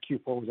mean,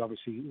 Q4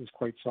 was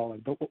quite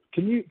solid. But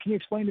can you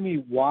explain to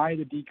me why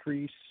the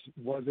decrease?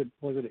 Was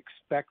it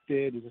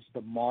expected? Is this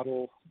the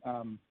model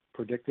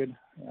predicted?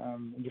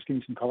 And just give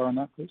me some color on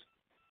that, please.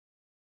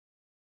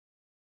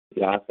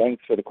 Yeah,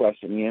 thanks for the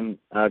question, Ian.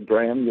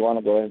 Graham, you want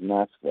to go ahead and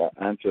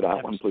answer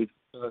that one, please?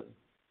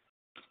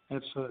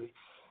 Absolutely.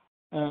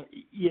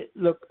 Yeah,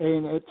 look,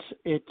 Ian,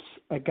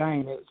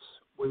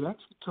 we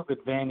actually took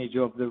advantage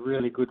of the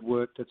really good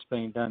work that's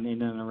been done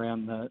in and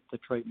around the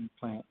treatment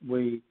plant.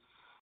 We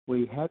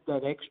had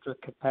that extra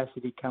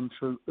capacity come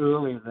through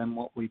earlier than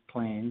what we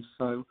planned.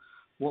 So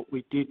what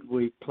we did,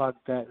 we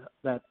plugged that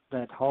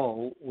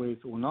hole with,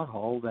 or not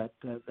hole, that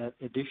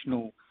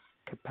additional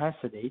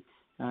capacity,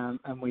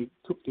 and we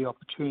took the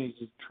opportunity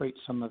to treat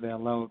some of our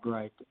lower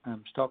grade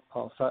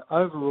stockpiles. So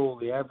overall,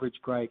 the average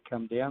grade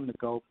come down, the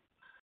gold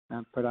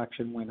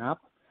production went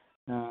up.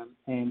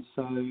 And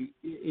so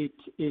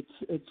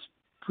it's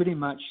pretty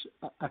much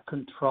a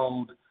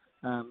controlled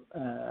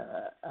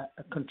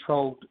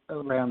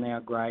around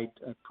our grade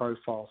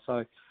profile.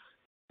 So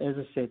as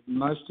I said,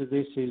 most of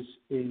this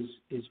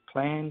is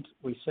planned.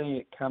 We see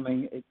it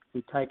coming.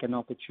 We take an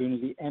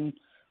opportunity. And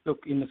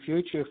look, in the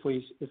future, if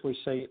we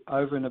see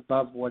over and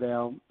above what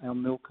our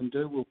mill can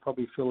do, we'll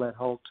probably fill that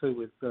hole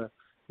too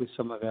with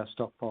some of our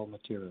stockpile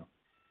material.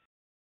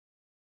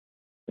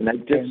 And I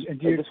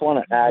just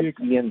want to add,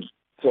 Ian,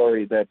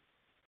 sorry, that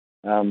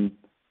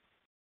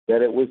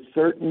it was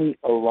certainly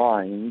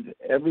aligned.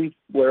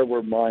 Everywhere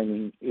we're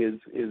mining is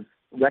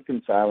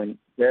reconciling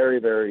very,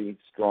 very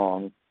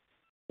strong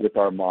with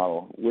our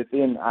model.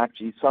 Within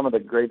actually some of the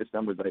greatest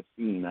numbers I've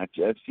seen.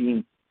 Actually, I've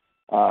seen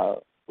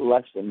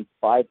less than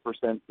 5%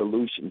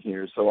 dilution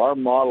here. So our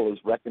model is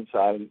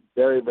reconciling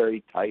very,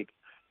 very tight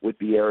with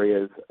the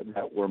areas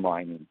that we're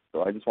mining.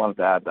 So I just wanted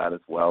to add that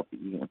as well to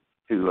Ian,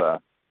 to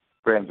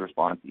Graham's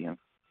response, Ian.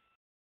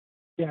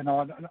 Yeah,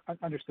 no, I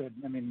understood.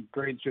 I mean,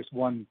 grade's just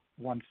one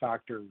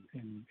factor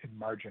in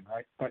margin,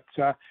 right? But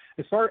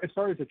as far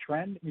as the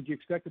trend, would you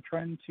expect the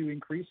trend to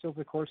increase over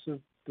the course of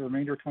the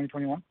remainder of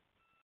 2021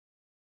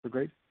 for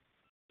grade?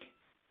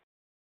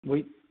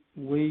 We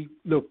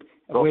look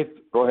go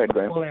ahead,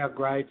 Graham. All our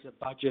grades are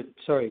budget.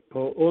 Sorry,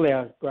 Paul. All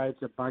our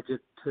grades are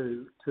budget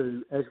to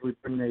as we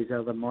bring these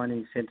other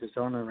mining centres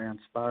on around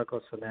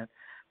Spargos and that.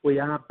 We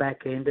are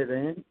back-ended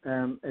in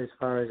as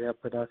far as our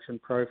production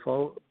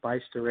profile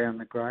based around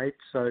the grade.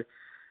 So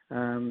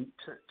to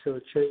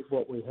achieve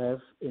what we have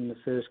in the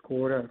first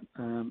quarter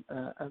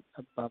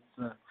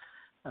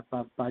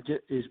above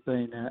budget has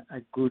been a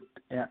good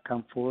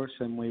outcome for us,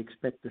 and we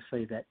expect to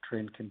see that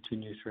trend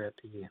continue throughout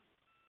the year.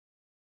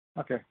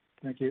 Okay,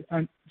 thank you.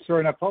 And sorry,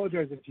 and I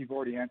apologize if you've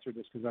already answered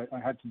this because I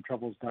had some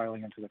troubles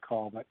dialing into the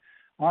call. But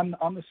on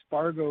the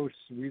Spargos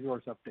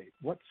resource update,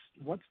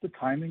 what's the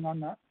timing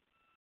on that?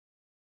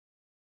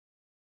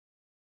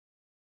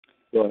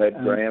 Go ahead,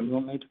 Graham. You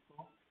want me to?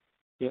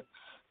 Yeah.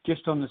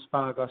 Just on the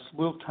Spargos,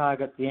 we'll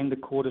target the end of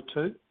quarter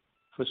 2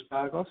 for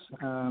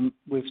Spargos.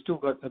 We've still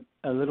got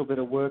a little bit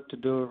of work to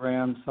do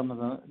around some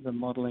of the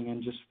modelling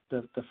and just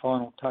the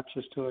final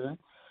touches to it.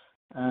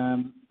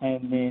 And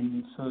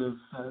then sort of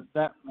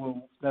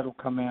that'll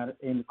come out at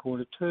the end of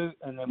quarter 2,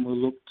 and then we'll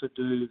look to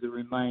do the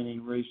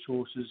remaining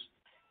resources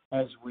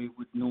as we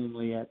would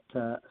normally at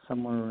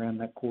somewhere around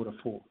that quarter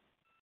 4.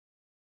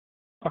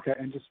 Okay,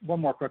 and just one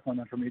more quick one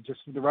then for me, just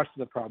the rest of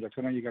the projects.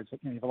 I know you guys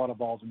have a lot of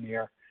balls in the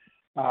air.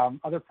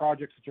 Other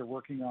projects that you're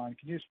working on,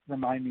 can you just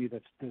remind me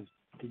that the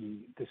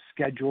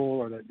schedule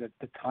or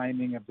the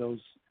timing of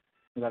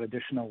that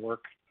additional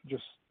work,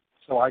 just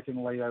so I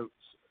can lay out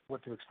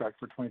what to expect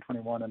for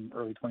 2021 and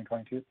early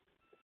 2022?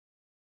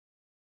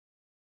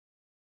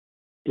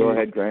 Go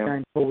ahead,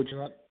 Graham. Would you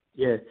like?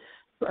 Yeah.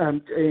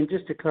 And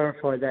just to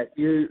clarify that,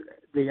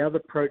 the other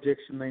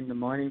projects, you mean the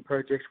mining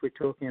projects we're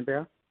talking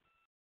about?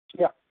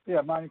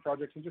 Yeah, mining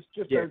projects, and just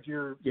as you've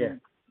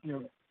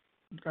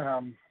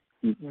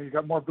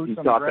got more boots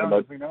on the ground,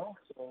 as we know.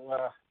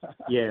 So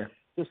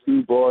just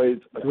Two Boys,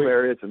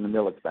 Aquarius, and the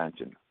mill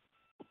expansion.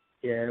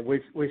 Yeah,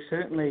 we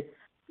certainly,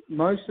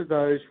 most of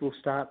those will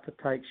start to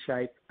take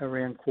shape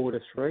around quarter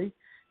 3,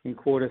 and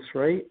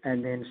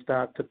then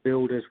start to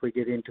build as we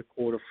get into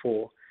quarter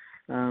 4.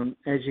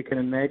 As you can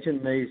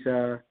imagine, these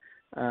are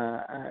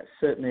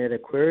certainly at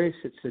Aquarius.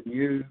 It's a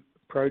new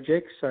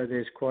project, so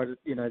there's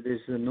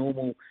there's the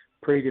normal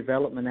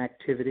pre-development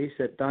activities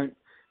that don't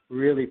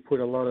really put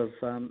a lot of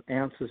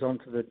ounces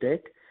onto the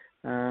deck.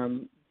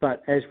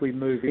 But as we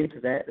move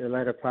into that, the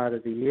latter part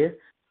of the year,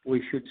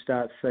 we should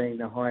start seeing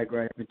the higher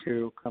grade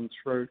material come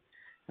through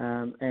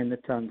and the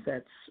tons.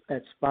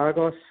 At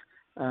Spargos,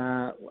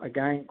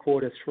 again,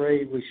 quarter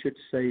 3, we should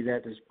see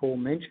that, as Paul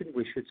mentioned,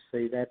 we should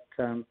see that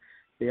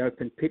the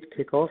open pit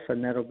kick-off,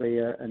 and that'll be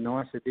a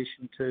nice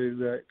addition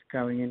to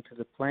going into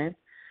the plant.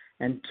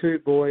 And Two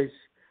Boys,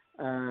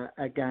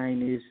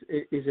 again,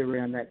 is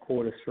around that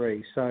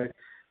Q3. So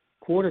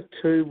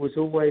Q2 was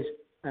always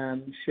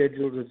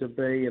scheduled to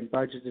be and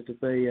budgeted to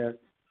be a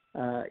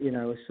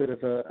sort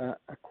of a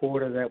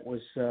quarter that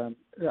was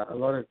a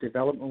lot of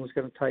development was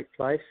going to take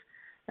place,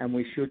 and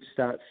we should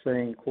start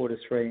seeing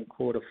Q3 and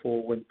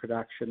Q4 when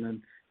production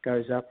and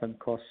goes up and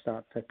costs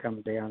start to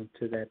come down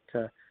to that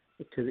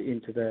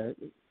into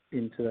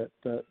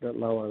the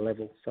lower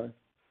level. So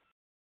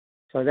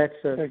that's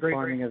the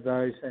timing of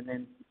those,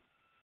 and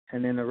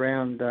then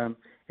around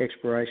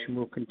exploration,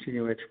 we'll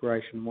continue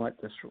exploration right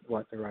the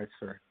road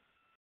through.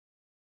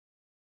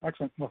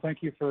 Excellent. Well,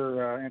 thank you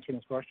for answering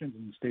those questions,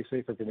 and stay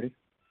safe, everybody.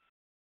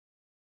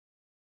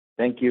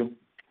 Thank you.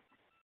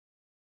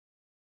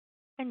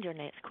 And your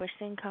next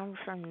question comes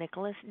from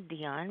Nicholas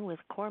Dion with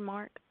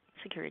Cormark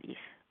Securities.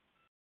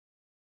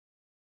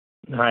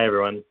 Hi,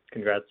 everyone.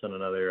 Congrats on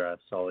another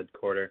solid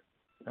quarter.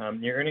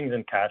 Your earnings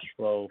and cash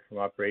flow from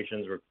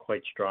operations were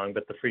quite strong,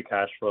 but the free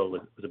cash flow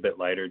was a bit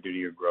lighter due to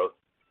your growth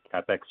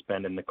CapEx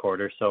spend in the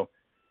quarter. So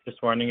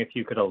just wondering if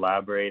you could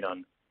elaborate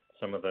on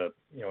some of the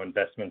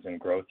investments and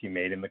growth you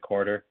made in the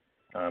quarter,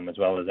 as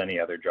well as any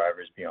other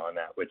drivers beyond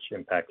that which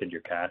impacted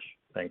your cash.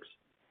 Thanks.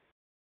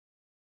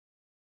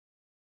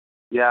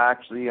 Yeah,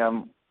 actually,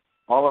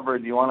 Oliver,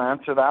 do you want to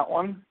answer that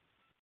one?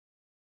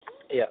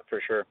 Yeah,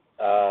 for sure.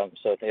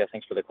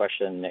 Thanks for the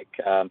question, Nick.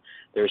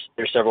 There's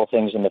several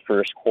things in the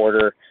first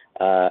quarter.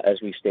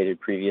 As we stated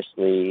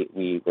previously,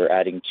 we were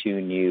adding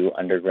 2 new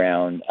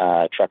underground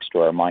trucks to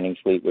our mining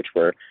fleet, which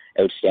were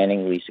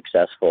outstandingly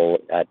successful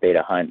at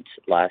Beta Hunt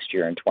last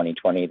year in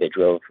 2020. They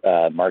drove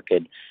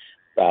market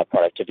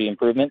productivity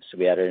improvements. So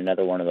we added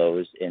another one of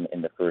those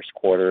in the first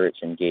quarter.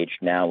 It's engaged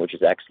now, which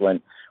is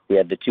excellent. We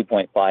had the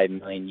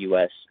 $2.5 million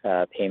US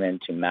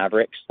payment to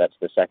Mavericks. That's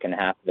the second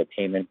half of the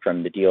payment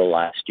from the deal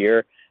last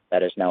year.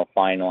 That is now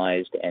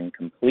finalized and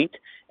complete.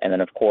 And then,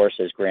 of course,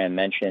 as Graham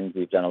mentioned,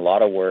 we've done a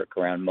lot of work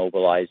around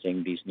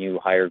mobilizing these new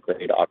higher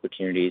grade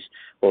opportunities,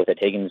 both at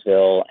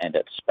Higginsville and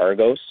at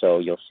Spargos. So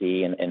you'll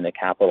see in the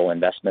capital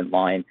investment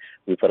line,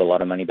 we put a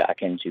lot of money back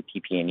into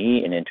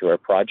PP&E and into our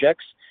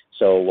projects.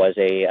 So it was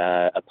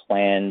a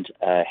planned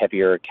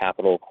heavier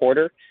capital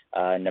quarter.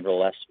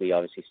 Nevertheless, we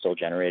obviously still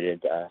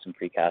generated some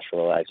free cash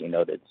flow, as you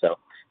noted. So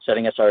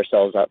setting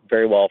ourselves up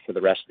very well for the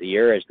rest of the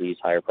year as these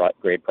higher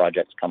grade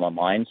projects come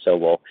online. So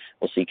we'll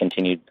see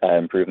continued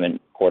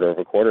improvement quarter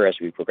over quarter as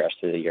we progress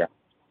through the year.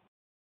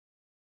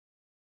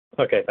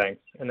 Okay,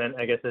 thanks. And then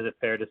I guess, is it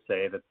fair to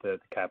say that the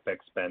CapEx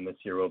spend this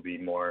year will be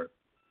more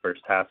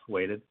first half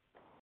weighted?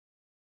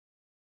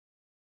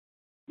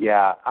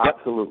 Yeah,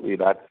 absolutely. Yep.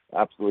 That's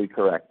absolutely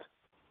correct.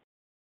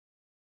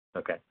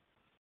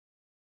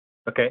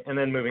 Okay, and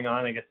then moving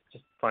on, I guess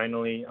just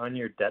finally on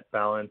your debt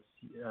balance,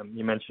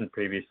 you mentioned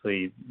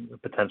previously the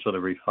potential to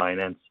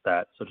refinance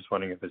that. So just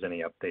wondering if there's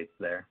any updates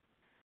there.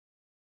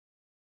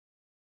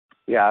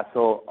 Yeah,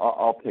 so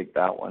I'll take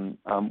that one.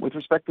 With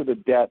respect to the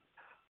debt,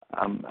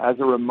 as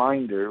a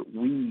reminder,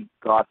 we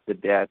got the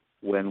debt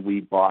when we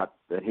bought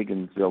the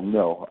Higginsville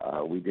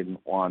mill. We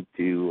didn't want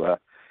to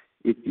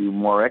issue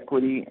more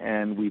equity,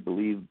 and we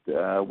believed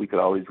we could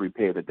always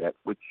repay the debt,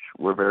 which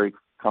we're very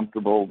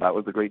comfortable. That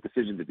was a great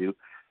decision to do.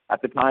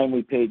 At the time,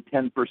 we paid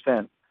 10%.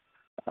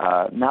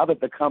 Now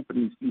that the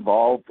company's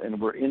evolved and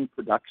we're in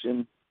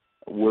production,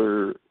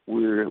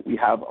 we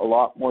have a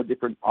lot more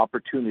different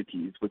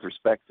opportunities with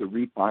respect to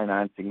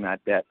refinancing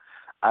that debt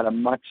at a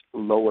much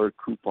lower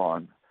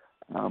coupon.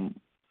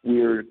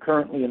 We're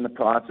currently in the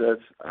process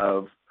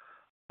of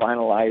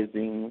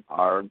finalizing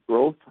our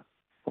growth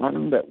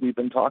fund that we've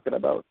been talking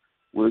about.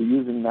 We're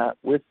using that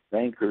with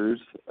bankers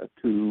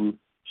to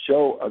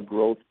show a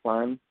growth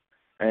plan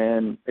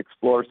and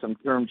explore some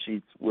term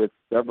sheets with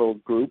several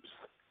groups.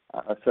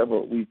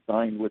 We've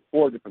signed with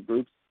 4 different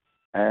groups,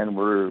 and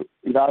we're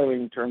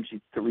evaluating term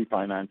sheets to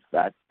refinance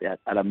that debt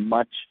at a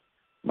much,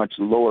 much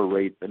lower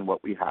rate than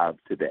what we have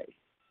today.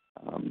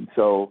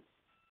 So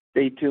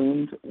stay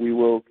tuned. We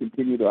will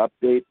continue to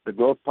update. The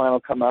growth plan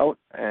will come out,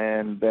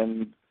 and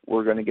then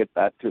we're going to get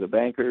that to the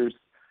bankers,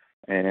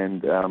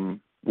 and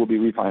we'll be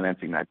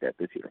refinancing that debt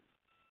this year.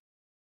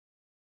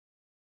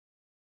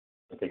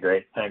 Okay,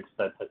 great. Thanks.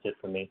 That's it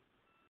for me.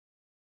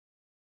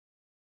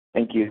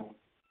 Thank you.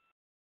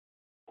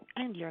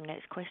 And your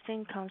next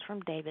question comes from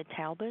David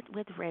Talbot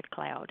with Red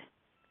Cloud.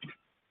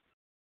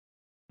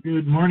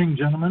 Good morning,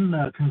 gentlemen.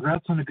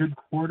 Congrats on a good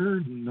quarter.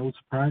 No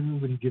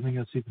surprises and giving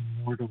us even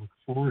more to look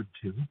forward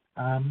to.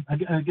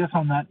 I guess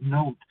on that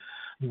note,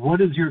 what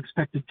is your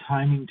expected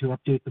timing to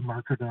update the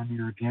market on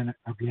your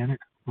organic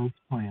growth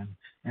plan,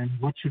 and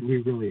what should we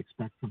really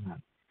expect from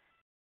that?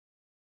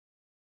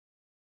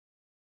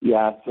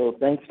 Yeah, so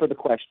thanks for the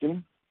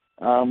question.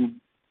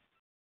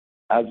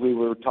 As we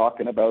were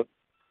talking about,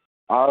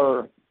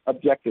 our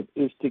objective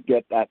is to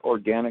get that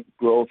organic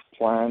growth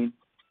plan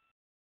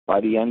by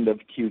the end of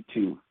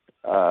Q2.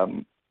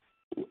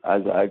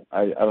 As I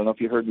don't know if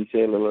you heard me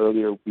say a little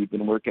earlier, we've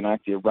been working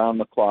actually around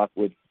the clock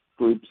with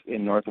groups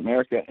in North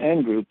America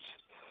and groups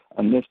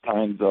on this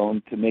time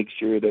zone to make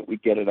sure that we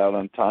get it out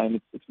on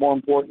time. It's more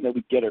important that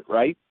we get it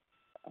right.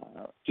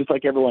 Just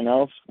like everyone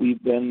else,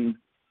 we've been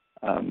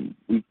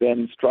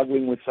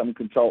struggling with some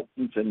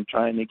consultants and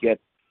trying to get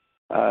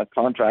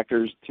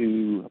contractors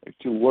to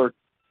work,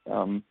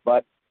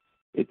 but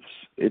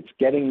it's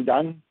getting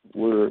done.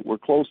 We're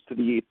close to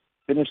the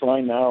finish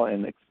line now,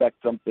 and expect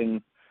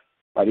something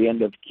by the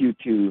end of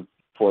Q2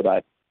 for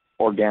that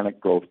organic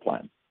growth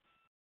plan.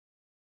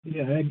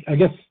 Yeah, I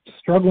guess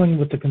struggling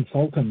with the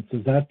consultants,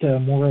 is that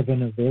more of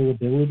an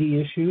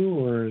availability issue,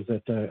 or is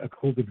it a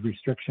COVID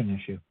restriction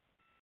issue?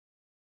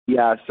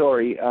 Yeah,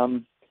 sorry.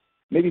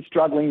 Maybe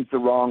struggling is the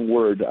wrong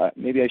word.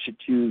 Maybe I should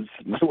choose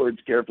my words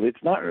carefully.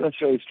 It's not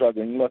necessarily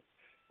struggling. Look,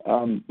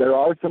 there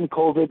are some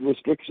COVID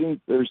restrictions.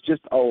 There's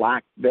just a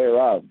lack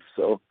thereof.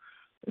 So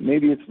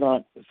maybe it's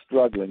not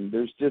struggling.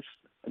 There's just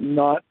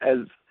not as,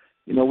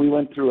 we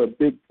went through a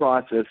big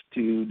process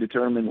to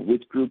determine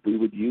which group we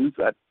would use.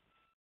 That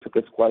took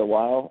us quite a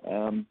while.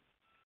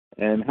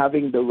 And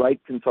having the right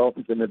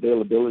consultants and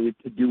availability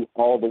to do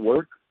all the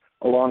work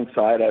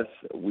alongside us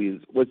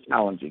was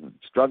challenging.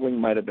 Struggling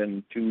might have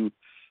been too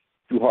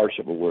harsh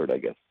of a word, I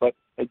guess. But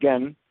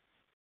again,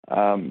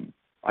 I'm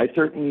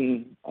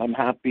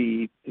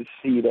happy to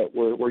see that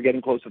we're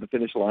getting close to the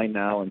finish line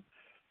now, and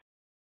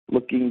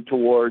looking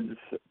towards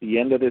the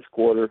end of this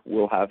quarter,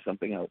 we'll have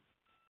something out.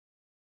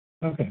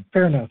 Okay,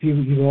 fair enough.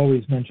 You've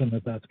always mentioned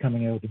that that's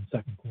coming out in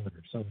second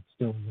quarter, so it's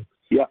still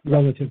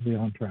relatively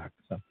on track.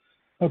 So,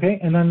 okay,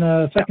 and then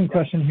second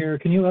question here,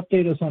 can you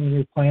update us on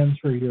your plans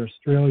for your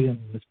Australian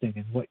listing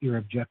and what your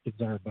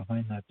objectives are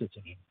behind that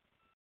decision?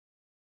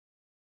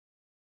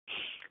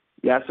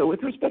 Yeah, so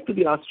with respect to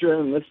the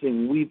Australian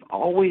listing, we've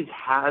always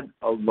had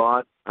a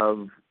lot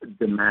of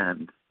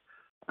demand.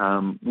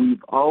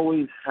 We've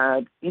always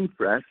had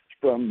interest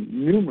from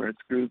numerous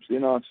groups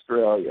in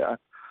Australia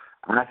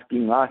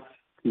asking us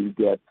to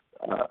get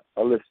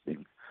a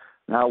listing.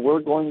 Now, we're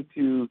going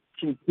to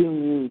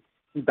continue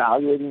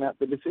evaluating that.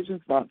 The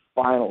decision's not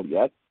final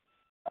yet,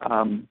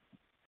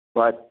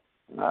 but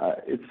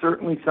it's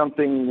certainly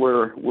something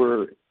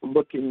we're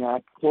looking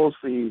at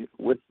closely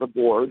with the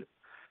board.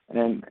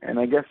 And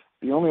I guess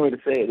the only way to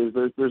say it is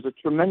there's a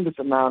tremendous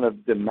amount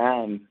of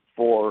demand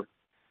for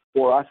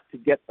us to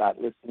get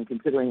that listing,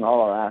 considering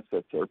all our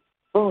assets are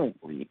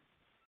currently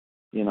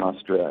in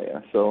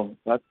Australia. So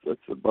that's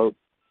about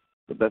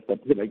the best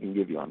update I can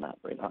give you on that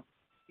right now.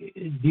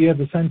 Do you have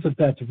a sense if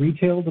that's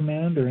retail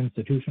demand or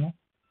institutional?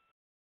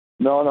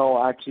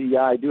 No, actually,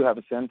 yeah, I do have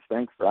a sense.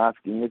 Thanks for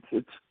asking.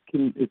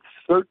 It's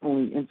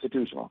certainly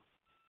institutional.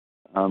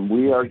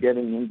 We are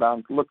getting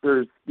inbound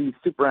lookers, these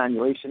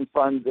superannuation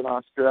funds in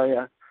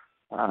Australia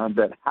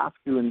that have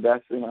to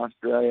invest in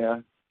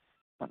Australia.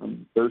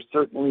 There's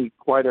certainly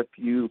quite a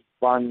few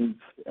funds,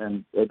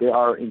 and there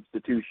are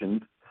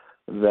institutions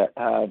that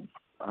have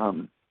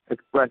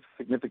expressed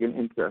significant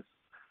interest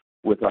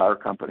with our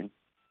company.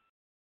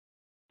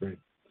 Great.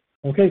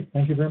 Okay,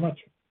 thank you very much.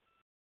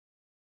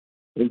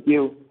 Thank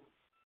you.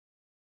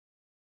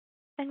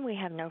 And we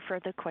have no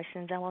further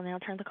questions. I will now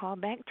turn the call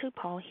back to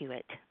Paul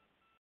Hewitt.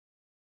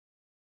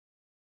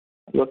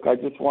 Look, I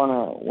just want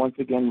to once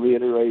again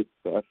reiterate,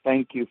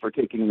 thank you for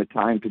taking the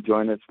time to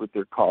join us with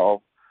your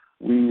call.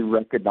 We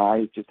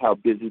recognize just how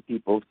busy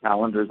people's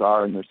calendars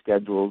are and their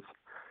schedules.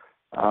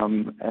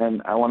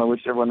 And I want to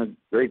wish everyone a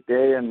great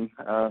day, and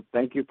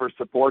thank you for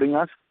supporting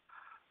us.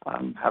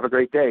 Have a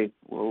great day.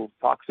 We'll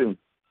talk soon.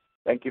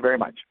 Thank you very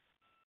much.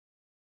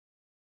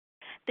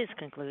 This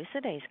concludes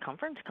today's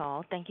conference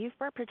call. Thank you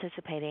for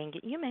participating.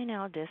 You may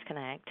now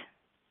disconnect.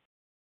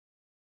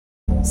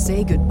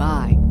 Say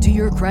goodbye to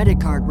your credit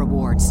card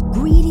rewards.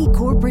 Greedy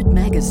corporate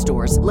mega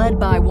stores, led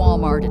by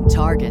Walmart and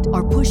Target,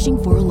 are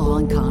pushing for a law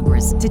in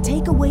Congress to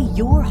take away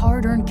your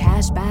hard-earned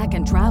cash back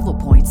and travel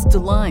points to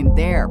line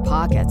their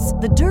pockets.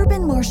 The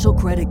Durbin-Marshall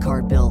credit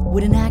card bill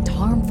would enact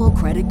harmful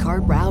credit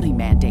card routing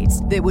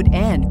mandates that would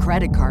end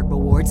credit card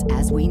rewards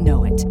as we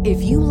know it.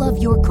 If you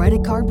love your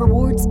credit card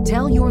rewards,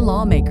 tell your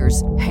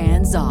lawmakers,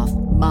 hands off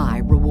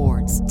my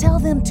rewards. Tell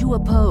them to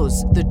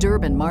oppose the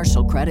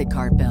Durbin-Marshall credit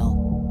card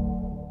bill.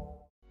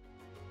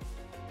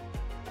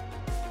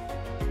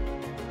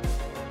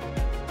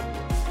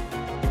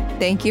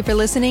 Thank you for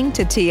listening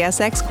to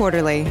TSX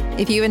Quarterly.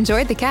 If you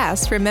enjoyed the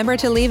cast, remember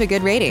to leave a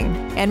good rating.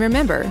 And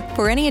remember,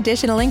 for any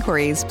additional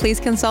inquiries,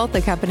 please consult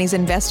the company's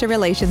investor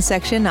relations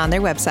section on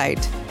their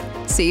website.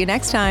 See you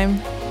next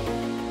time.